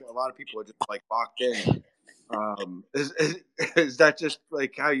there? Like a lot of people are just like locked in. Is that just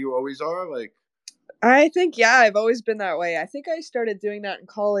like how you always are? Like, I think, yeah, I've always been that way. I think I started doing that in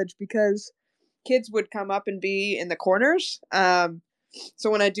college because kids would come up and be in the corners.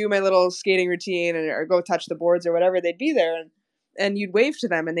 So when I do my little skating routine or go touch the boards or whatever, they'd be there, and you'd wave to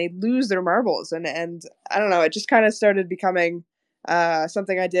them and they'd lose their marbles. And I don't know, it just kind of started becoming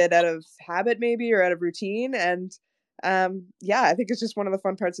something I did out of habit maybe, or out of routine. And yeah, I think it's just one of the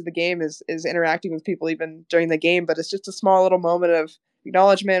fun parts of the game is interacting with people even during the game. But it's just a small little moment of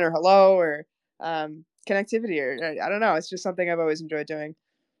acknowledgement or hello or connectivity, or I don't know. It's just something I've always enjoyed doing.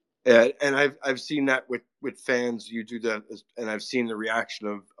 yeah, and I've seen that with fans. You do that, and I've seen the reaction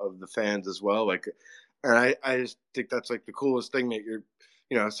of the fans as well. Like, and I just think that's like the coolest thing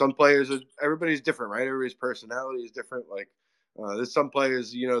that some players everybody's different, right? Everybody's personality is different. Like, there's some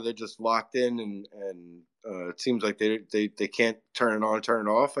players, they're just locked in, and it seems like they can't turn it on, turn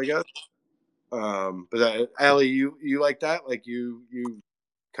it off. I guess. But Allie, you like that? Like you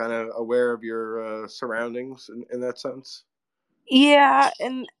kind of aware of your surroundings in that sense? Yeah,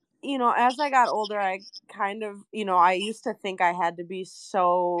 and as I got older, I kind of, I used to think I had to be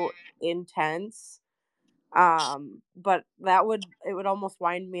so intense. But it would almost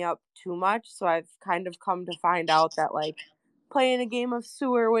wind me up too much, so I've kind of come to find out that like playing a game of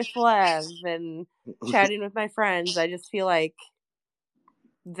sewer with Lev and chatting with my friends, I just feel like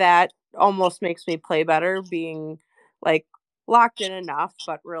that almost makes me play better, being like locked in enough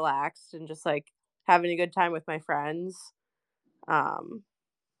but relaxed and just like having a good time with my friends. Um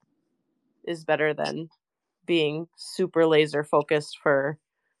is better than being super laser focused for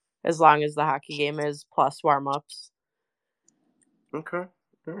as long as the hockey game is, plus warm ups. Okay.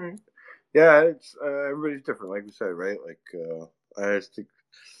 All right. Yeah, it's everybody's different, like we said, right? Like I just think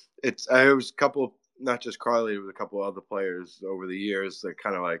I was a couple, not just Carly, it was a couple other players over the years that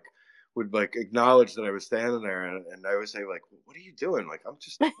kind of like would like acknowledge that I was standing there, and I would say like, "What are you doing?" Like, I'm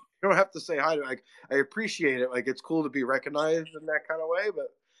just. You don't have to say hi to. Like, I appreciate it. Like, it's cool to be recognized in that kind of way,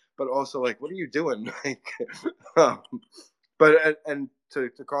 but also like, what are you doing? Like, um, but and to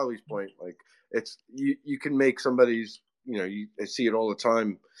Carly's point, like it's you can make somebody's I see it all the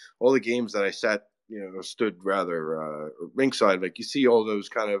time. All the games that I stood rather ringside, like you see all those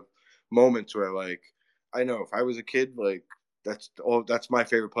kind of moments where like I know if I was a kid, like that's my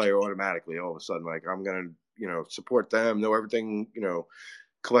favorite player automatically. All of a sudden, like I'm gonna support them, know everything,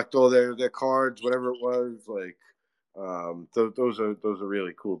 collect all their cards, whatever it was. Like those are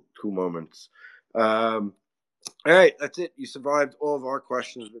really cool moments. All right, that's it. You survived all of our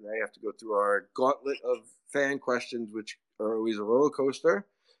questions, but now you have to go through our gauntlet of fan questions, which are always a roller coaster.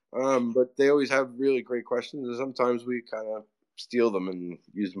 But they always have really great questions, and sometimes we kind of steal them and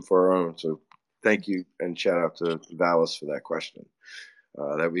use them for our own. So thank you and shout out to Valis for that question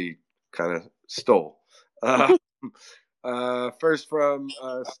that we kind of stole. First from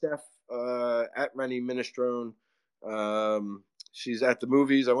Steph at Rennie Minestrone. She's at the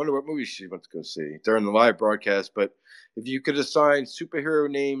movies. I wonder what movies she went to go see during the live broadcast. But if you could assign superhero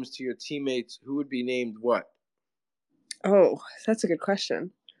names to your teammates, who would be named what? Oh, that's a good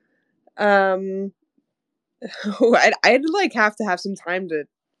question. I'd like have to have some time to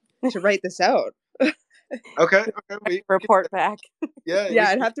write this out. Okay. Report back. Yeah,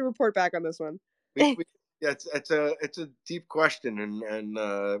 I'd have to report back on this one. Yeah, it's a deep question, and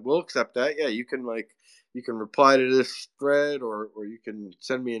we'll accept that. Yeah, you can reply to this thread, or you can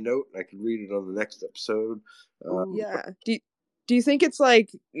send me a note, and I can read it on the next episode. Yeah. Do you think it's like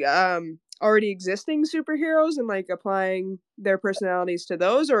already existing superheroes and like applying their personalities to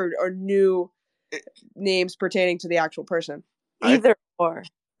those, or new names pertaining to the actual person? Either or.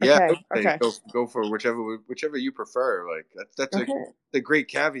 Yeah, Okay. Go for whichever you prefer. Like that's a great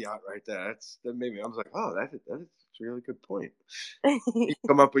caveat right there. That made me. I was like, oh, that's a really good point. You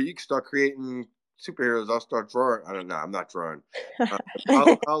can start creating superheroes. I'll start drawing. I don't know. I'm not drawing.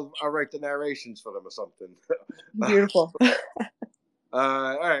 I'll write the narrations for them or something. Beautiful.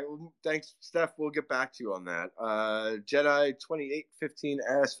 All right. Well, thanks, Steph. We'll get back to you on that. Jedi 2815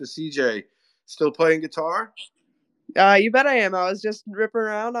 asks for CJ. Still playing guitar? You bet I am. I was just ripping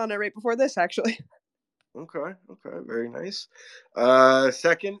around on it right before this, actually. Okay, very nice.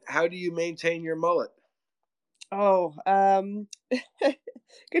 Second, how do you maintain your mullet? Oh,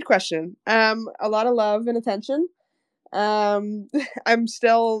 good question. A lot of love and attention. I'm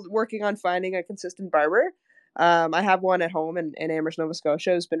still working on finding a consistent barber. I have one at home in Amherst, Nova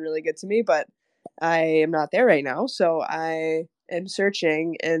Scotia, who's been really good to me, but I am not there right now. So I am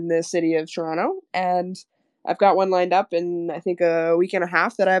searching in the city of Toronto, and I've got one lined up in, I think, a week and a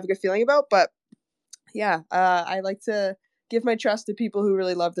half that I have a good feeling about. But yeah, I like to give my trust to people who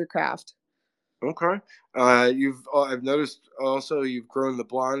really love their craft. Okay. I've noticed also you've grown the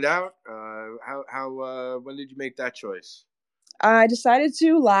blonde out. When did you make that choice? I decided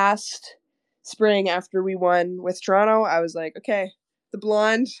to last spring after we won with Toronto. I was like, okay, the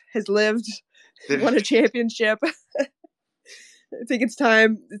blonde has lived, won a championship. I think it's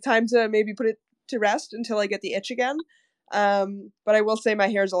time to maybe put it to rest until I get the itch again. But I will say my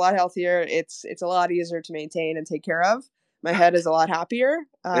hair is a lot healthier. It's a lot easier to maintain and take care of. My head is a lot happier.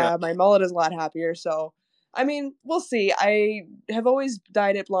 My mullet is a lot happier. So, I mean, we'll see. I have always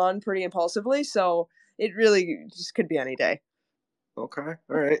dyed it blonde pretty impulsively, so it really just could be any day. Okay,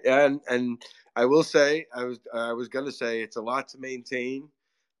 all right, and I will say I was gonna say it's a lot to maintain.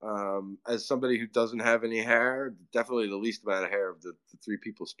 As somebody who doesn't have any hair, definitely the least amount of hair of the three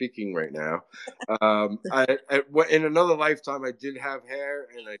people speaking right now. In another lifetime, I did have hair,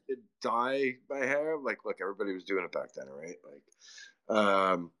 and I did dye my hair. Like, look, everybody was doing it back then, right?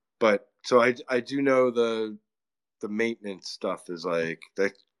 Like, but so I do know the maintenance stuff is like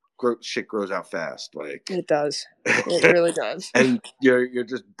that. Shit grows out fast. Like it does. It really does. And you're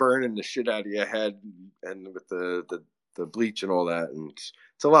just burning the shit out of your head, and with the bleach and all that, and it's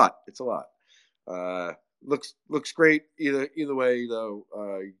a lot. Looks great either way though.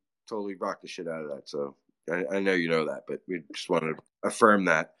 You totally rock the shit out of that. So I know you know that, but we just want to affirm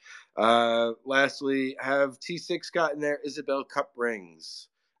that. Lastly, have T6 gotten their Isabel Cup rings?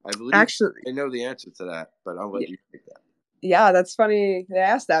 I believe actually I know the answer to that, but I'll let you take that. Yeah, that's funny they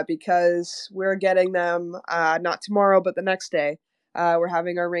asked that because we're getting them not tomorrow, but the next day. We're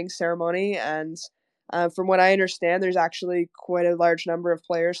having our ring ceremony, and from what I understand, there's actually quite a large number of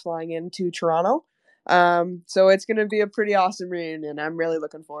players flying into Toronto. So it's going to be a pretty awesome reunion. I'm really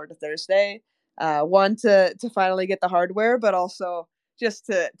looking forward to Thursday. One, to finally get the hardware, but also just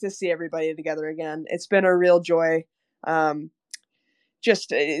to see everybody together again. It's been a real joy.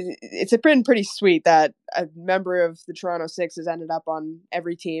 It's been pretty sweet that a member of the Toronto Six has ended up on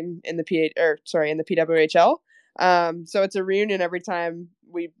every team in the PWHL. So it's a reunion every time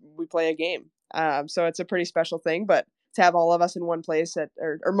we play a game. So it's a pretty special thing. But to have all of us in one place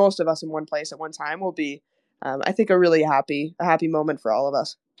or most of us in one place at one time will be, I think, a really happy moment for all of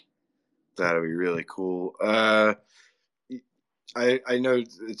us. That'll be really cool. I know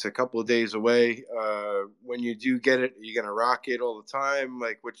it's a couple of days away. When you do get it, are you gonna rock it all the time?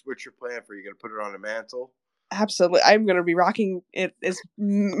 Like, what's your plan for? You gonna put it on a mantle? Absolutely, I'm going to be rocking it as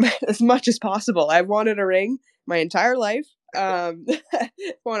much as possible. I've wanted a ring my entire life.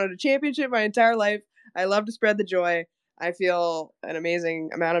 Wanted a championship my entire life. I love to spread the joy. I feel an amazing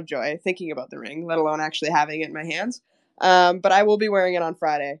amount of joy thinking about the ring, let alone actually having it in my hands. But I will be wearing it on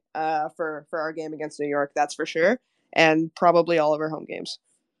Friday for our game against New York, that's for sure, and probably all of our home games.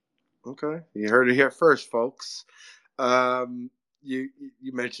 Okay, you heard it here first, folks. Um, you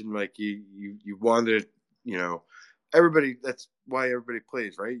mentioned like you wanted, you know, everybody. That's why everybody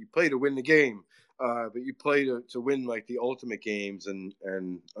plays, right? You play to win the game, but you play to win like the ultimate games, and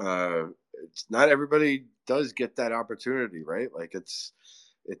it's not everybody does get that opportunity, right? Like it's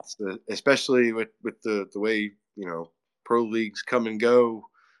especially with the way pro leagues come and go.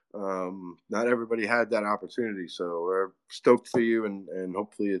 Not everybody had that opportunity, so we're stoked for you, and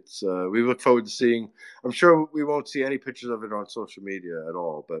hopefully it's. We look forward to seeing. I'm sure we won't see any pictures of it on social media at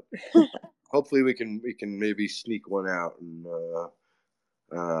all, but hopefully we can maybe sneak one out. And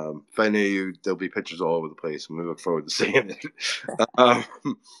if I know you, there'll be pictures all over the place, and we look forward to seeing it. um,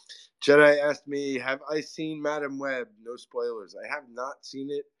 Jedi asked me, "Have I seen Madam Web?" No spoilers. I have not seen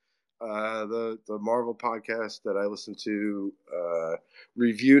it. The Marvel podcast that I listened to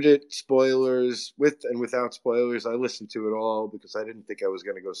reviewed it, spoilers with and without spoilers. I listened to it all because I didn't think I was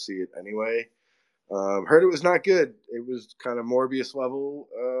going to go see it anyway. Heard it was not good. It was kind of Morbius level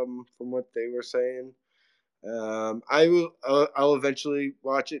from what they were saying. I will. I'll eventually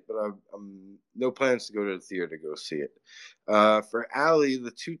watch it, but I'm no plans to go to the theater to go see it. For Allie,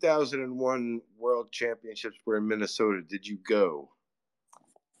 the 2001 World Championships were in Minnesota. Did you go?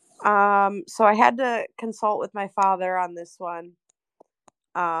 So I had to consult with my father on this one.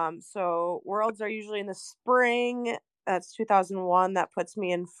 So Worlds are usually in the spring. That's 2001. That puts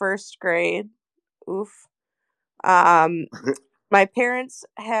me in first grade. Oof. My parents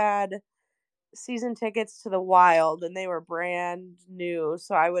had season tickets to the Wild, and they were brand new.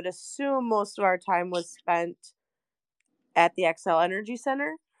 So I would assume most of our time was spent at the XL Energy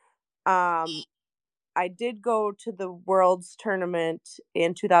Center. I did go to the Worlds tournament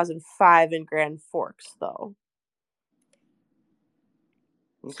in 2005 in Grand Forks, though.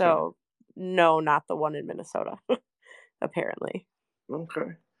 Okay. So, no, not the one in Minnesota, apparently.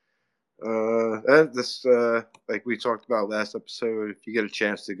 Okay. This like we talked about last episode. If you get a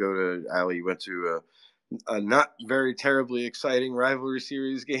chance to go to Allie, you went to a not very terribly exciting rivalry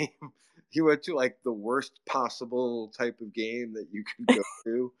series game. You went to like the worst possible type of game that you could go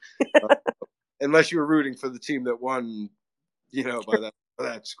to, uh, unless you were rooting for the team that won, by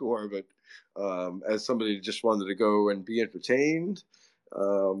that score. But as somebody who just wanted to go and be entertained, I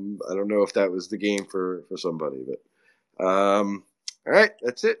don't know if that was the game for somebody. But all right,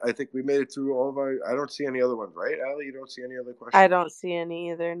 that's it. I think we made it through all of our. I don't see any other ones, right, Allie? You don't see any other questions? I don't see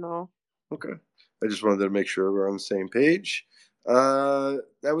any either, no. Okay. I just wanted to make sure we're on the same page. That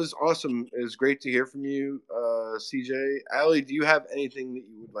was awesome. It was great to hear from you, CJ. Allie, do you have anything that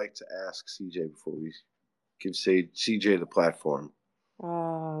you would like to ask CJ before we give CJ the platform?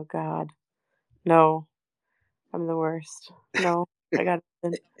 Oh, God. No. I'm the worst. No, I got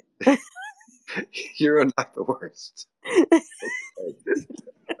it. You're not the worst.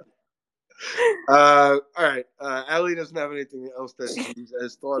 All right. Allie doesn't have anything else that she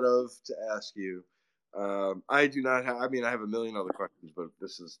has thought of to ask you. I do not have. I mean, I have a million other questions, but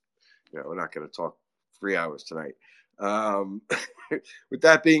this is, we're not going to talk 3 hours tonight. With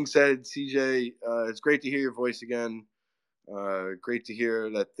that being said, CJ, it's great to hear your voice again. Great to hear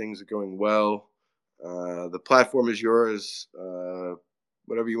that things are going well. The platform is yours.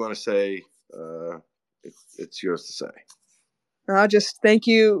 Whatever you want to say, it's yours to say. Just thank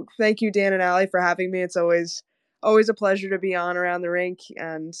you, Dan and Allie, for having me. It's always a pleasure to be on Around the Rink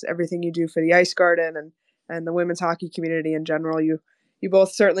and everything you do for the Ice Garden and the women's hockey community in general. You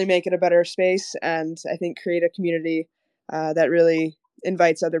both certainly make it a better space, and I think create a community that really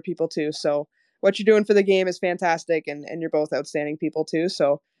invites other people too. So what you're doing for the game is fantastic, and you're both outstanding people too.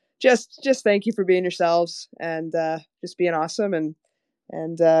 So just thank you for being yourselves and just being awesome, and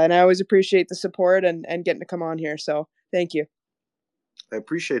I always appreciate the support and getting to come on here. So thank you. I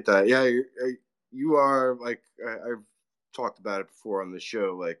appreciate that. Yeah, you are like I've talked about it before on the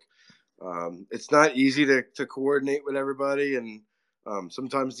show. Like, it's not easy to coordinate with everybody, and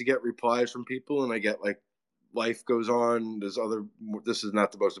sometimes to get replies from people, and I get like life goes on. This is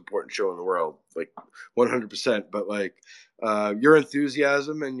not the most important show in the world, like 100%. But like your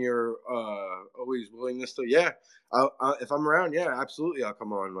enthusiasm and your always willingness to, yeah, if I'm around, yeah, absolutely, I'll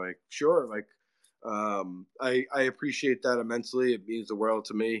come on. Like, sure, like I appreciate that immensely. It means the world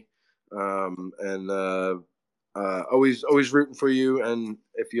to me. And always rooting for you. And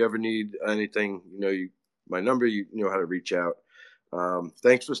if you ever need anything, my number, you know how to reach out.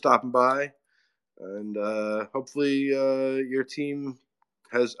 Thanks for stopping by, and hopefully your team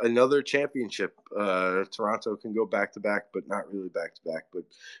has another championship. Toronto can go back to back, but not really back to back. But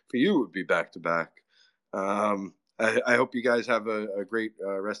for you, it would be back to back. I hope you guys have a great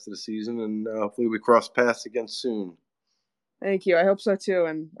rest of the season, and hopefully we cross paths again soon. Thank you. I hope so too.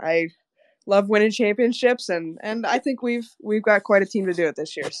 And I love winning championships, and I think we've got quite a team to do it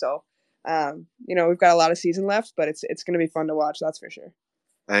this year. So, we've got a lot of season left, but it's going to be fun to watch. That's for sure.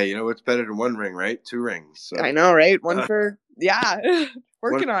 Hey, what's better than one ring, right? 2 rings. So. I know, right? One for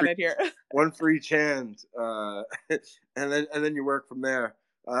working on it here. One for each hand, and then you work from there.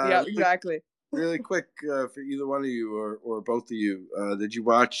 Yeah, exactly. Really quick for either one of you or both of you, did you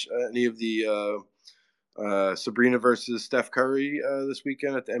watch any of the Sabrina versus Steph Curry this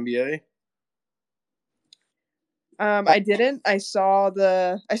weekend at the NBA? I didn't. I saw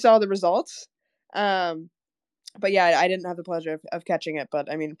the results. But yeah, I didn't have the pleasure of catching it. But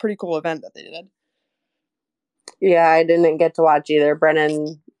I mean, pretty cool event that they did. Yeah, I didn't get to watch either.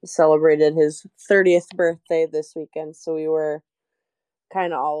 Brennan celebrated his 30th birthday this weekend, so we were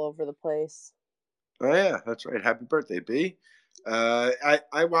kind of all over the place. Oh yeah, that's right. Happy birthday, B.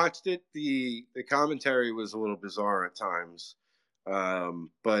 I watched it. The commentary was a little bizarre at times,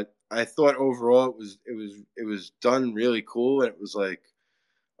 but I thought overall it was done really cool. And it was like,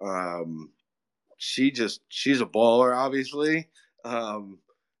 she's a baller, obviously,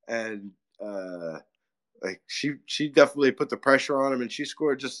 and like she definitely put the pressure on him, and she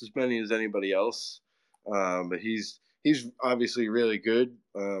scored just as many as anybody else. But he's obviously really good.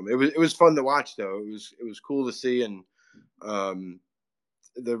 It was fun to watch though. It was cool to see, and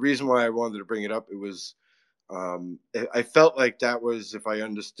the reason why I wanted to bring it up, it was I felt like that was, if I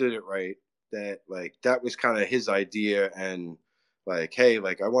understood it right, that was kind of his idea, and like, hey,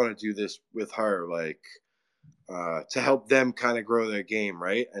 like I want to do this with her, like to help them kind of grow their game,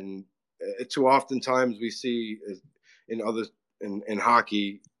 right? And too oftentimes we see in other in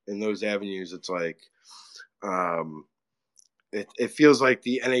hockey, in those avenues, it's like it feels like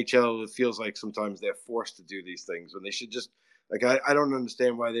the NHL. It feels like sometimes they're forced to do these things when they should just, like, I don't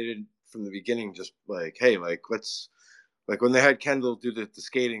understand why they didn't from the beginning just like, hey, like let's, like when they had Kendall do the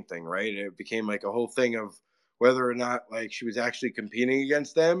skating thing, right? It became like a whole thing of whether or not like she was actually competing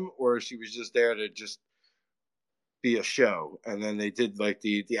against them or she was just there to just be a show. And then they did like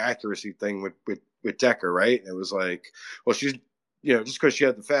the accuracy thing with Decker, right? And it was like, well, she's, just because she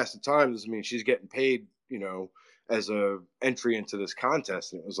had the fastest time doesn't mean she's getting paid, as a entry into this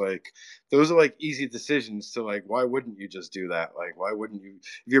contest. And it was like, those are like easy decisions to like, why wouldn't you just do that? Like, why wouldn't you,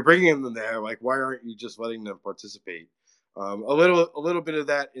 if you're bringing them there, like, why aren't you just letting them participate? A little bit of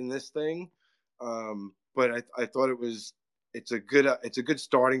that in this thing. But I thought it's a good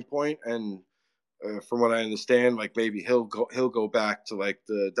starting point. And from what I understand, like maybe he'll go back to like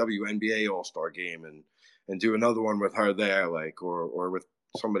the WNBA All-Star game and do another one with her there, like or with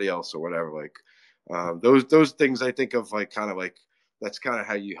somebody else or whatever. Like those things I think of like kind of like that's kind of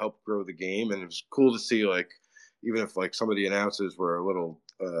how you help grow the game. And it was cool to see, like, even if like some of the announcers were a little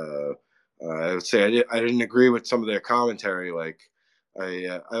I would say I didn't agree with some of their commentary. Like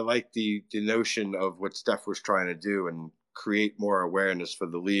I like the notion of what Steph was trying to do and create more awareness for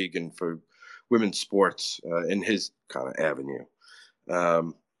the league and for women's sports in his kind of avenue.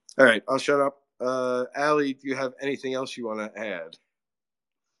 All right, I'll shut up. Allie, do you have anything else you want to add?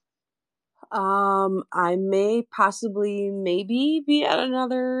 I may possibly maybe be at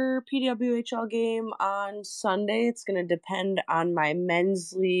another PWHL game on Sunday. It's going to depend on my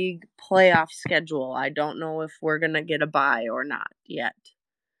men's league playoff schedule. I don't know if we're going to get a bye or not yet.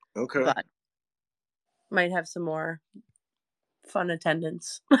 Okay. But might have some more fun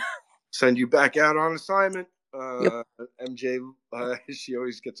attendance. Send you back out on assignment. Yep. MJ, she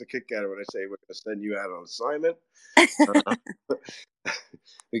always gets a kick out of when I say we're going to send you out on assignment.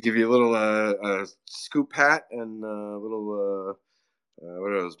 We give you a little scoop hat and a little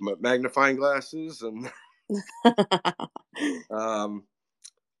what are those, magnifying glasses, and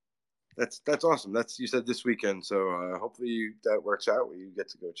that's awesome. That's, you said this weekend, so hopefully that works out where you get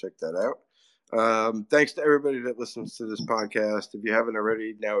to go check that out. Thanks to everybody that listens to this podcast. If you haven't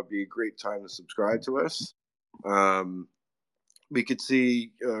already, now would be a great time to subscribe to us. We could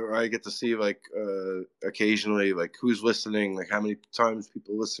see, or I get to see, like occasionally, like who's listening, like how many times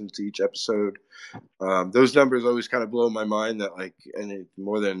people listen to each episode. Those numbers always kind of blow my mind, that like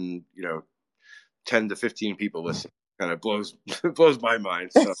more than 10 to 15 people listen. Kind of blows my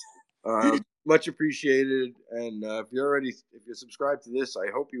mind. So much appreciated. And if you're subscribed to this,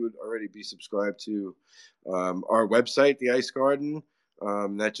 I hope you would already be subscribed to our website, the Ice Garden.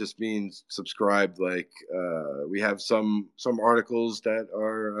 That just means subscribed. Like we have some articles that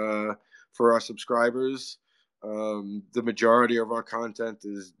are for our subscribers. The majority of our content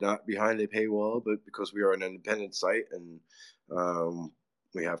is not behind a paywall, but because we are an independent site and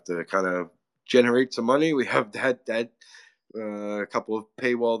we have to kind of generate some money, we have that a couple of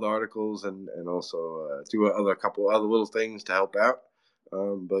paywalled articles and also do a couple other little things to help out.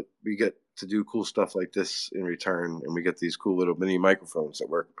 But we get to do cool stuff like this in return, and we get these cool little mini microphones that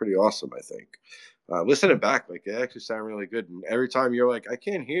work pretty awesome, I think. Listening back, like they actually sound really good. And every time you're like, I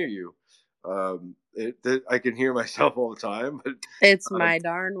can't hear you, I can hear myself all the time. But It's my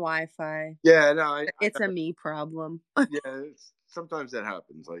darn Wi-Fi. yeah, no, it's a me problem. Yeah, sometimes that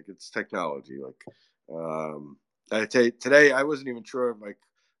happens. Like it's technology. Like I tell you, today I wasn't even sure. Like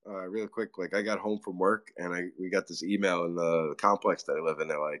real quick, like I got home from work and we got this email in the complex that I live in.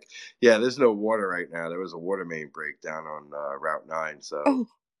 They're like, "Yeah, there's no water right now. There was a water main break down on Route 9. So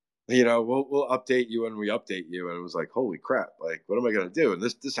we'll update you when we update you." And it was like, "Holy crap! Like, what am I gonna do?" And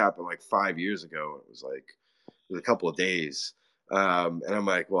this happened like 5 years ago. It was like a couple of days. And I'm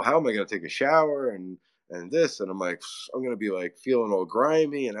like, well, how am I going to take a shower and this? And I'm like, I'm going to be like feeling all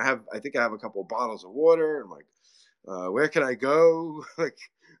grimy. And I think I have a couple of bottles of water. I'm like, where can I go? Like,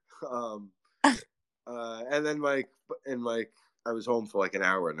 and then I was home for like an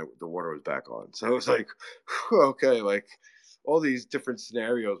hour and the water was back on. So it was like, okay, like all these different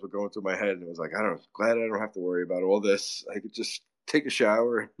scenarios were going through my head. And it was like, glad I don't have to worry about all this. I could just take a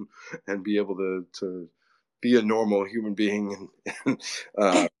shower and be able to be a normal human being and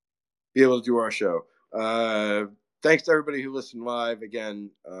be able to do our show. Thanks to everybody who listened live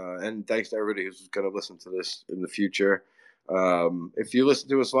again, and thanks to everybody who's going to listen to this in the future. If you listen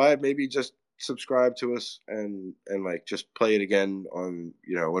to us live, maybe just subscribe to us and like just play it again on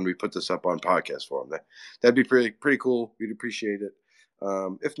when we put this up on podcast form. That'd be pretty cool. We'd appreciate it.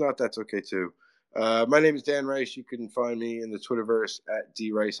 If not, that's okay too. My name is Dan Rice. You can find me in the Twitterverse at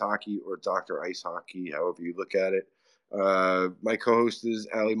dricehockey or Dr. Ice Hockey, however you look at it. My co-host is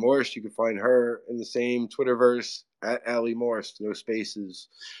Allie Morse. You can find her in the same Twitterverse at Allie Morse. No spaces.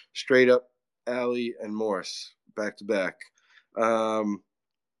 Straight up Allie and Morse back to back.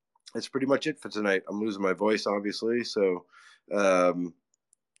 That's pretty much it for tonight. I'm losing my voice, obviously. So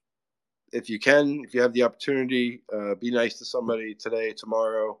if you have the opportunity, be nice to somebody today,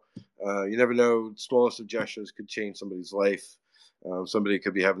 tomorrow. You never know. Smallest of gestures could change somebody's life. Somebody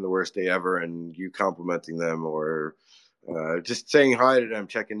could be having the worst day ever, and you complimenting them or just saying hi to them,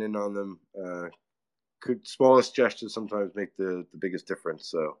 checking in on them. Smallest gestures sometimes make the biggest difference.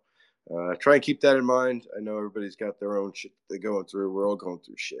 So try and keep that in mind. I know everybody's got their own shit they're going through. We're all going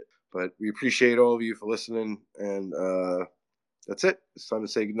through shit. But we appreciate all of you for listening, and that's it. It's time to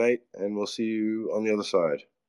say goodnight, and we'll see you on the other side.